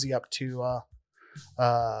cozy up to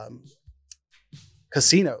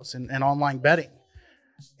casinos and online betting.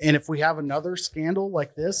 And if we have another scandal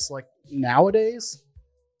like this, like nowadays,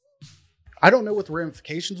 I don't know what the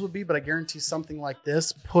ramifications would be, but I guarantee something like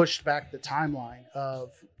this pushed back the timeline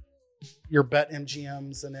of your bet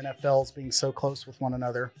MGMs and NFLs being so close with one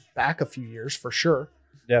another back a few years for sure.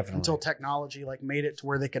 Definitely. Until technology like made it to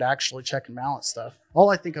where they could actually check and balance stuff. All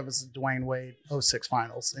I think of is the Dwayne Wade 06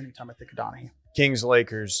 finals anytime I think of Donahue. Kings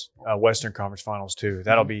Lakers Western Conference Finals too.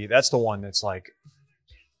 That's the one that's like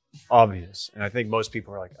obvious. And I think most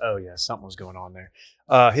people are like, oh yeah, something was going on there.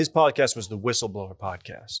 His podcast was the Whistleblower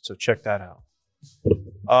Podcast. So check that out.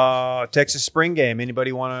 Texas spring game.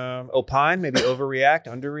 Anybody want to opine? Maybe overreact,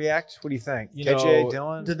 underreact? What do you think? KJ,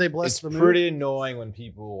 Dylan? Did they bless the move? It's pretty annoying when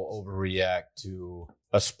people overreact to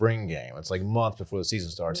a spring game. It's like months before the season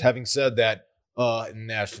starts. Having said that,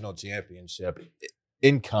 national championship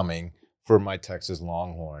incoming for my Texas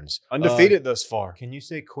Longhorns. Undefeated thus far. Can you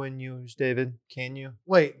say Quinn Ewers, David? Can you?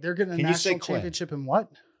 Wait, they're getting a national championship in what?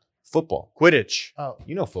 Football. Quidditch. Oh.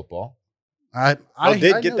 You know football. I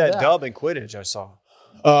did get that dub in Quidditch, I saw.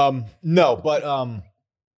 No, but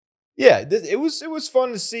yeah, it was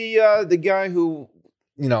fun to see the guy who,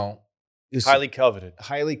 is highly coveted.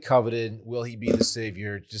 Highly coveted. Will he be the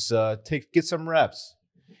savior? Just get some reps.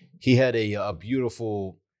 He had a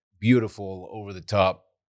beautiful over the top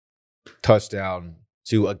touchdown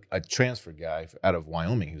to a transfer guy out of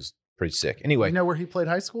Wyoming who's pretty sick. Anyway, you know where he played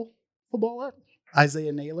high school football at?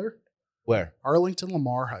 Isaiah Naylor. Where? Arlington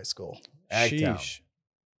Lamar High School. Sheesh.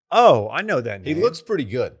 Oh, I know that name. He looks pretty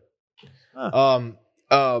good. Huh.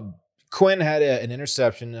 Quinn had an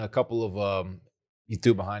interception, a couple of he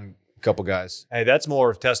threw behind a couple guys. Hey, that's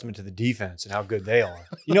more of a testament to the defense and how good they are.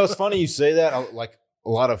 It's funny you say that. Like a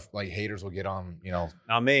lot of like haters will get on,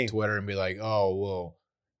 not me, Twitter and be like, "Oh, well,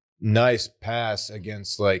 nice pass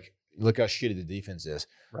against like look how shitty the defense is."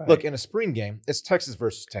 Right. Look, in a spring game, it's Texas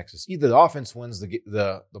versus Texas. Either the offense wins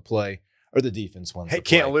the play or the defense wins. Hey,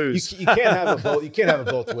 can't lose. You can't have it both. You can't have it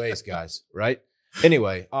both ways, guys. Right?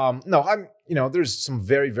 Anyway, no, I'm. There's some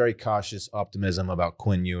very, very cautious optimism about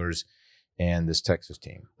Quinn Ewers and this Texas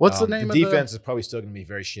team. What's the name? The defense is probably still going to be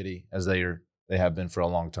very shitty as they have been for a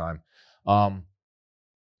long time. I'm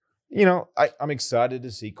excited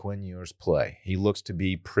to see Quinn Ewers play. He looks to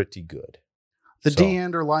be pretty good. The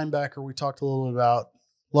D-end or linebacker we talked a little bit about.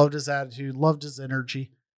 Loved his attitude. Loved his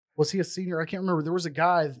energy. Was he a senior? I can't remember. There was a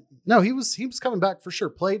guy. No, he was coming back for sure.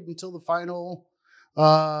 Played until the final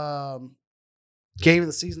game of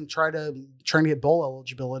the season. Trying to get bowl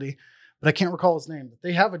eligibility, but I can't recall his name. But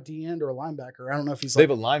they have a D-end or a linebacker. I don't know if he's. They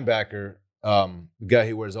have a linebacker. The guy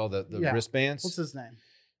who wears all the wristbands. What's his name?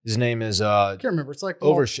 His name is I can't remember. It's like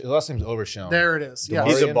last name's Overshown. There it is. Yeah,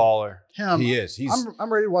 he's a baller. He is.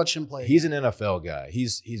 I'm ready to watch him play. He's an NFL guy.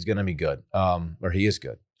 He's gonna be good. Or he is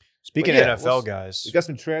good. Speaking But yeah, of NFL we'll- guys, We got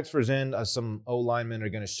some transfers in. Some O linemen are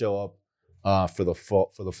going to show up for the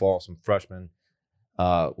fall. Some freshmen.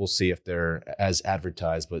 We'll see if they're as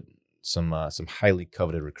advertised, but some highly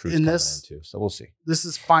coveted recruits In coming this- in too. So we'll see. This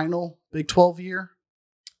is final Big 12 year.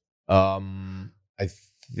 I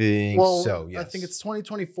think so. Yes. I think it's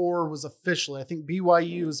 2024 was officially. I think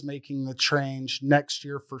BYU is making the change next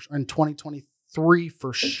year in 2023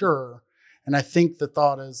 for sure. And I think the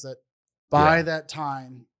thought is that by that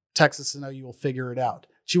time, Texas and OU will figure it out.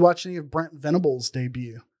 Did you watch any of Brent Venables'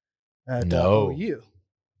 debut at No. OU?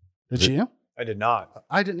 Did you? I did not.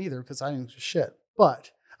 I didn't either because I didn't do shit.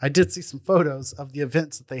 But I did see some photos of the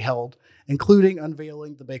events that they held, including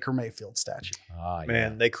unveiling the Baker Mayfield statue.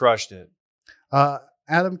 Man, they crushed it.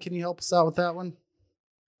 Adam, can you help us out with that one?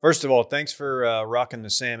 First of all, thanks for rocking the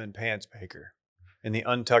salmon pants, Baker, and the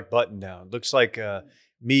untucked button down. Looks like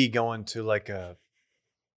me going to like a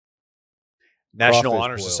National Crawfish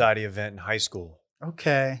Honor boil. Society event in high school.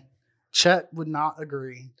 Okay. Chet would not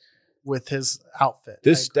agree with his outfit.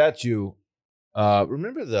 This I- statue.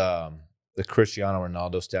 Remember the Cristiano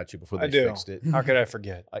Ronaldo statue before they I do. fixed it? How could I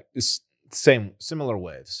forget? Like it's similar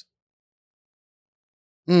waves,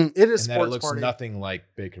 It is and that it sports looks party. nothing like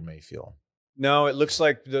Baker Mayfield. No, it looks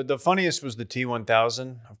like the funniest was the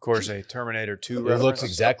T1000. Of course, a Terminator 2 It reference. looks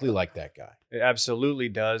exactly like that guy. It absolutely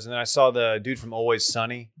does. And then I saw the dude from Always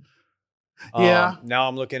Sunny. Yeah. Now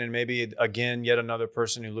I'm looking at maybe again yet another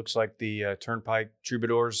person who looks like the Turnpike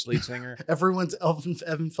Troubadours lead singer. Everyone's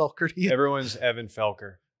Evan Felker to you. Everyone's Evan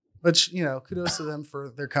Felker. Which, kudos to them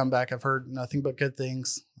for their comeback. I've heard nothing but good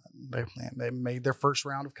things. They made their first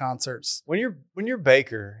round of concerts. When you're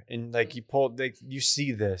Baker and like you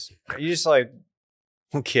see this, you just like,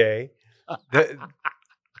 okay. I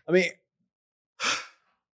mean,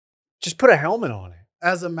 just put a helmet on it.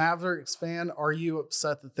 As a Mavericks fan, are you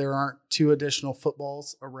upset that there aren't 2 additional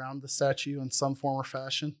footballs around the statue in some form or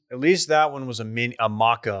fashion? At least that one was a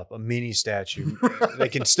mock-up, a mini statue. They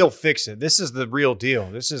can still fix it. This is the real deal.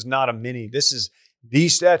 This is not a mini. This is the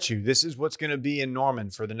statue. This is what's going to be in Norman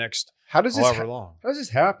for the next How does this however long. How does this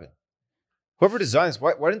happen? Whoever designs,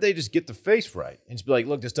 why didn't they just get the face right and just be like,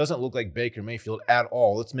 look, this doesn't look like Baker Mayfield at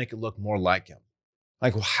all. Let's make it look more like him.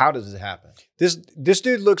 Like, well, how does it happen? This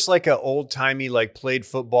dude looks like an old-timey, like played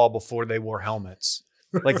football before they wore helmets.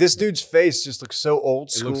 Like this dude's face just looks so old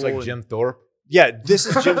It school. looks like and- Jim Thorpe. Yeah, this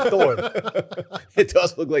is Jim Thorpe. It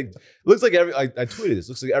does look like. Looks like I tweeted this.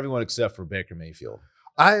 Looks like everyone except for Baker Mayfield.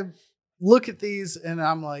 I look at these and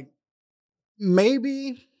I'm like,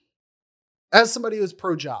 maybe as somebody who's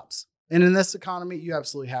pro jobs, and in this economy, you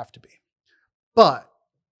absolutely have to be. But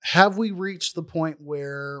have we reached the point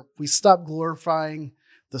where we stop glorifying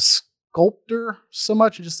the sculptor so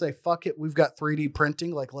much and just say, fuck it, we've got 3D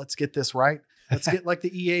printing. Like, let's get this right. Let's get like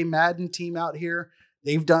the EA Madden team out here.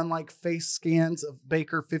 They've done like face scans of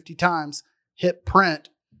Baker 50 times, hit print,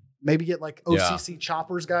 maybe get like OCC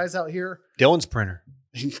choppers guys out here. Dylan's printer.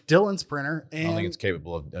 Dylan's printer. I And don't think it's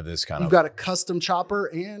capable of this kind you've of. got a custom chopper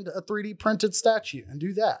and a 3D printed statue and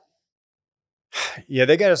do that. Yeah,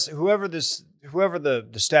 they got us. Whoever the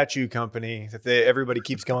statue company that everybody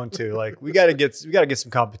keeps going to, like we got to get some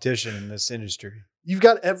competition in this industry. You've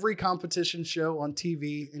got every competition show on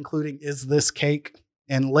TV, including Is This Cake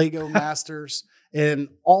and Lego Masters and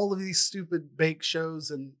all of these stupid bake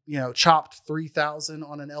shows and, Chopped 3000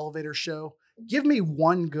 on an elevator show. Give me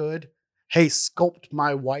one good, hey, sculpt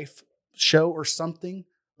my wife show or something.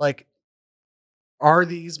 Like, are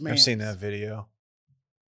these man? I've seen that video.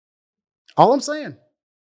 All I'm saying.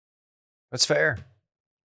 That's fair.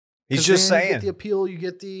 He's 'Cause just then you saying. get the appeal. You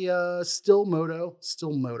get the still model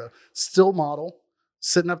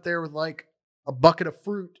sitting up there with like a bucket of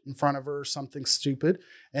fruit in front of her or something stupid.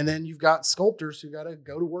 And then you've got sculptors who got to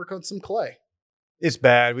go to work on some clay. It's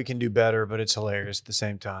bad. We can do better, but it's hilarious at the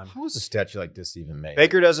same time. How was a statue like this even made?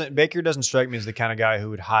 Baker doesn't strike me as the kind of guy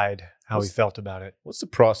who would hide how he felt about it. What's the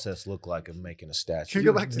process look like of making a statue? Can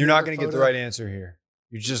you go back to You're the not other going to get the photo? right answer here.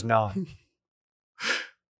 You're just not.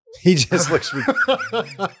 He just looks,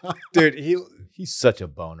 dude. He's such a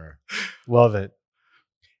boner. Love it.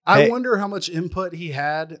 I Hey. wonder how much input he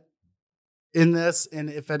had in this. And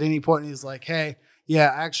if at any point he's like, hey,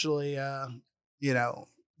 yeah, actually,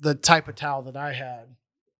 the type of towel that I had,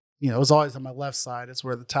 it was always on my left side is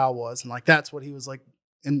where the towel was. And like, that's what he was like,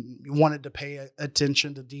 and wanted to pay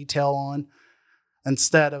attention to detail on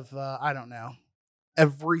instead of, I don't know,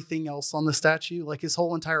 everything else on the statue, like his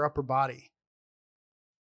whole entire upper body.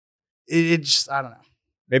 It just, I don't know.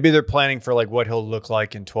 Maybe they're planning for like what he'll look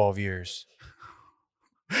like in 12 years.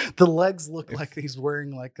 The legs look like he's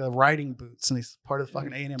wearing like riding boots and he's part of the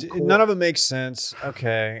fucking A&M Corps. None of it makes sense.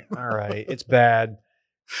 Okay. All right. It's bad.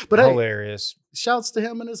 But hey, hilarious. shouts to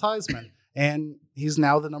him and his Heisman. And he's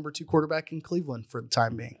now the number 2 quarterback in Cleveland for the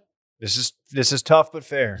time being. This is tough but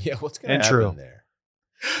fair. Yeah, what's going to And happen true. there?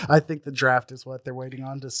 I think the draft is what they're waiting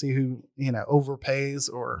on to see who,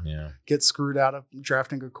 overpays or Yeah. gets screwed out of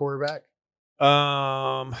drafting a quarterback.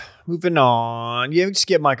 Moving on. Yeah, we just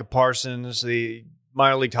get Micah Parsons, the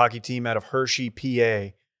minor league hockey team out of Hershey,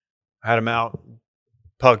 PA. Had him out.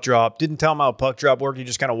 Puck drop. Didn't tell him how puck drop worked. He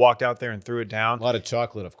just kind of walked out there and threw it down. A lot of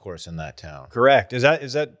chocolate, of course, in that town. Correct. Is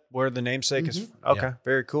that where the namesake is? Okay, Yeah.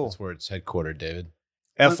 very cool. That's where it's headquartered, David.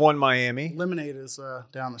 F1 Miami. Lemonade is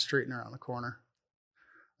down the street and around the corner.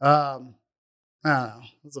 I don't know.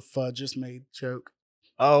 It was a fudge just made joke.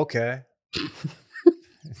 Oh, okay.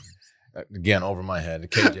 Again, over my head. A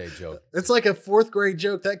KJ joke. It's like a 4th grade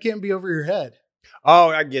joke. That can't be over your head. Oh,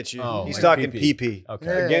 I get you. Oh, He's like talking PP. PP. Okay.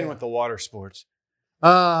 Yeah. Again with the water sports.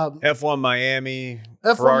 F1 Miami.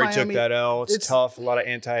 F1 Ferrari Miami, took that L. It's it's- tough. A lot of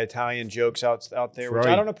anti-Italian jokes out there, which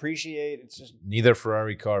Ferrari- I don't appreciate. It's just Neither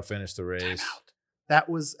Ferrari car finished the race. That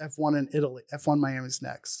was F1 in Italy. F1 Miami's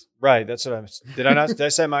next. right. That's what I was. Did I not? Did I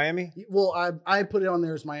say Miami? Well, I put it on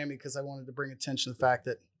there as Miami because I wanted to bring attention to the fact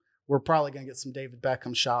that we're probably going to get some David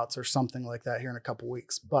Beckham shots or something like that here in a couple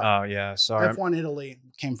weeks. But Oh yeah. Sorry. F1 Italy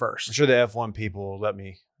came I'm first. sure the F1 people will let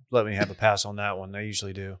me have a pass on that one. They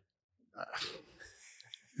usually do.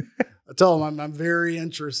 I tell them I'm very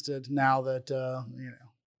interested now that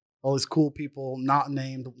all these cool people not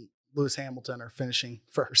named Lewis Hamilton are finishing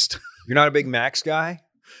first. You're not a big Max guy?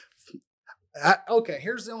 Okay,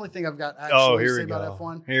 here's the only thing I've got actually Oh, to here say we about go.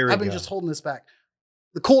 F1. Here we I've been go. just holding this back.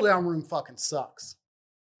 The cool down room fucking sucks.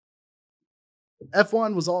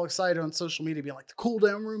 F1 was all excited on social media being like, the cool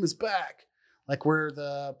down room is back. Like where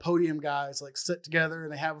the podium guys like sit together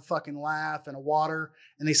and they have a fucking laugh and a water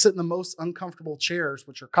and they sit in the most uncomfortable chairs,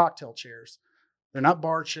 which are cocktail chairs. They're not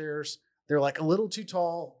bar chairs. They're like a little too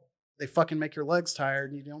tall. They fucking make your legs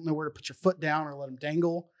tired and you don't know where to put your foot down or let them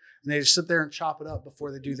dangle. And they just sit there and chop it up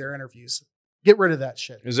before they do their interviews. Get rid of that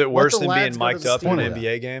shit. Is it Let worse the than being lads go to mic'd the up in an steam room.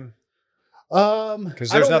 NBA game? 'Cause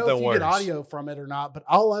there's I don't know nothing if you get worse. audio from it or not, but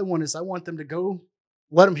all I want is I want them to go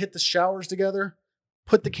let them hit the showers together,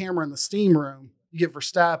 put the camera in the steam room. You get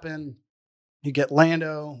Verstappen, you get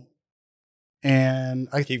Lando, and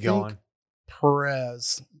I Keep think going.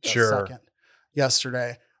 Perez got Sure. second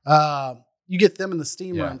yesterday. You get them in the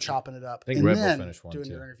steam Yeah. room chopping it up, I think and Red Bull then finished one, doing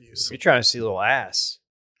too. their interviews. You're trying to see a little ass.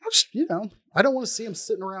 I don't want to see them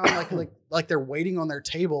sitting around like they're waiting on their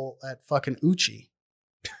table at fucking Uchi.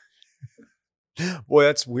 Boy,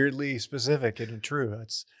 that's weirdly specific and true.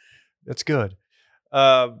 That's good.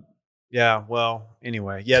 Yeah. Well,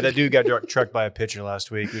 anyway, yeah, that dude got trucked by a pitcher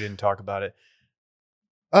last week. We didn't talk about it.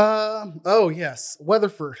 Oh yes,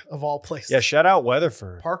 Weatherford of all places. Yeah. Shout out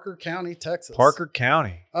Weatherford, Parker County, Texas. Parker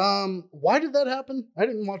County. Why did that happen? I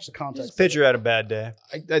didn't watch the This context. pitcher had a bad day.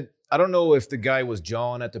 I don't know if the guy was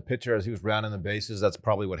jawing at the pitcher as he was rounding the bases. That's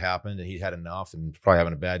probably what happened, and he had enough and probably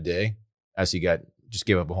having a bad day as he just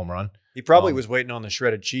gave up a home run. He probably was waiting on the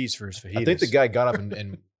shredded cheese for his fajitas. I think the guy got up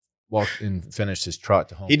and walked and finished his trot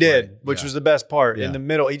to home. He did, plate. which Yeah. was the best part. Yeah. In the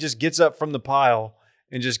middle, he just gets up from the pile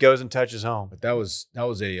and just goes and touches home. But that was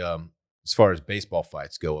a as far as baseball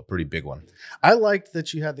fights go, a pretty big one. I liked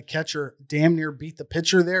that you had the catcher damn near beat the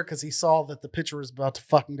pitcher there because he saw that the pitcher was about to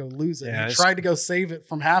fucking go lose it. Yeah, And he it's- tried to go save it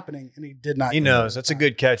from happening, and he did not. He do knows it. that's a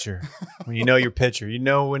good catcher. When you know your pitcher, you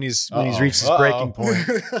know when he's Uh-oh. reached his Uh-oh. breaking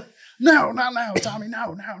point. No, Tommy,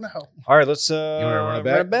 no. All right, let's run it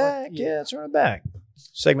run back? Yeah, let's run it back.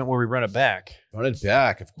 Segment where we run it back. Run it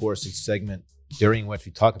back, of course, it's a segment during which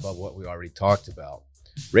we talk about what we already talked about.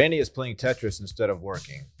 Randy is playing Tetris instead of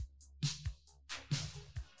working.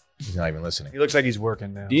 He's not even listening. He looks like he's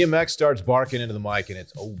working now. DMX starts barking into the mic and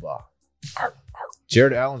it's over.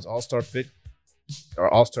 Jared Allen's All-Star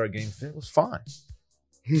game fit was fine.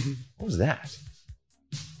 What was that?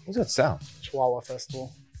 What was that sound? Chihuahua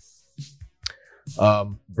Festival.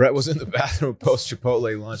 Brett was in the bathroom post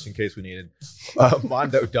Chipotle lunch in case we needed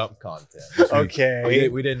Mondo dump content. which Okay.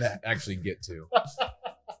 we didn't actually get to.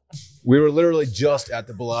 We were literally just at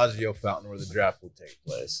the Bellagio fountain where the draft will take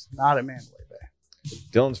place. Not at Mandalay Bay.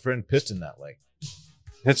 Dylan's friend pissed in that lake.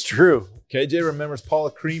 That's true. KJ remembers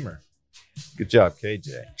Paula Creamer. Good job,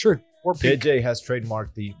 KJ. True. Or pink. KJ has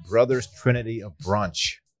trademarked the Brothers Trinity of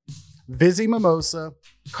brunch. Vizzy mimosa,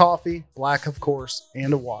 coffee, black of course,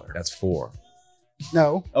 and a water. That's 4.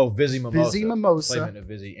 No, Oh, Vizzy Mimosa. Vizzy mimosa, Flavor of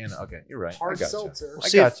Vizzy and okay, you're right. hard I gotcha. seltzer. I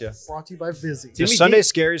gotcha. Brought to you by Vizzy. Does Timmy Sunday D-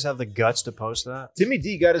 Scaries have the guts to post that? Timmy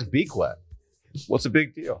D got his beak wet. What's the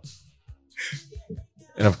big deal?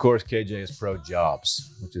 And of course, KJ is pro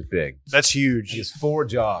jobs, which is big. That's He huge. has 4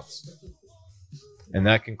 jobs. And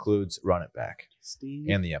that concludes Run It Back Steve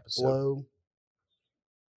and the episode. Blow.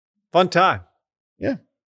 Fun time.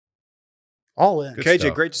 All in. Good KJ,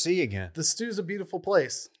 stuff. great to see you again. The stew's a beautiful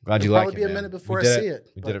place. Glad you It'll like probably it, be a man. minute before We I did see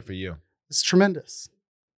it. We but did it for you. It's tremendous.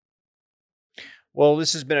 Well,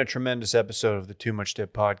 this has been a tremendous episode of the Too Much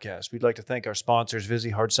Dip podcast. We'd like to thank our sponsors, Vizzy,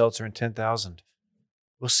 Hard Seltzer, and 10,000.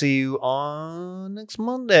 We'll see you on next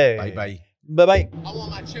Monday. Bye-bye. Bye-bye. I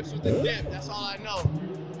want my chips with the dip. That's all I know.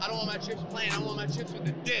 I don't want my chips plain. I want my chips with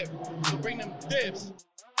the dip. So bring them dips.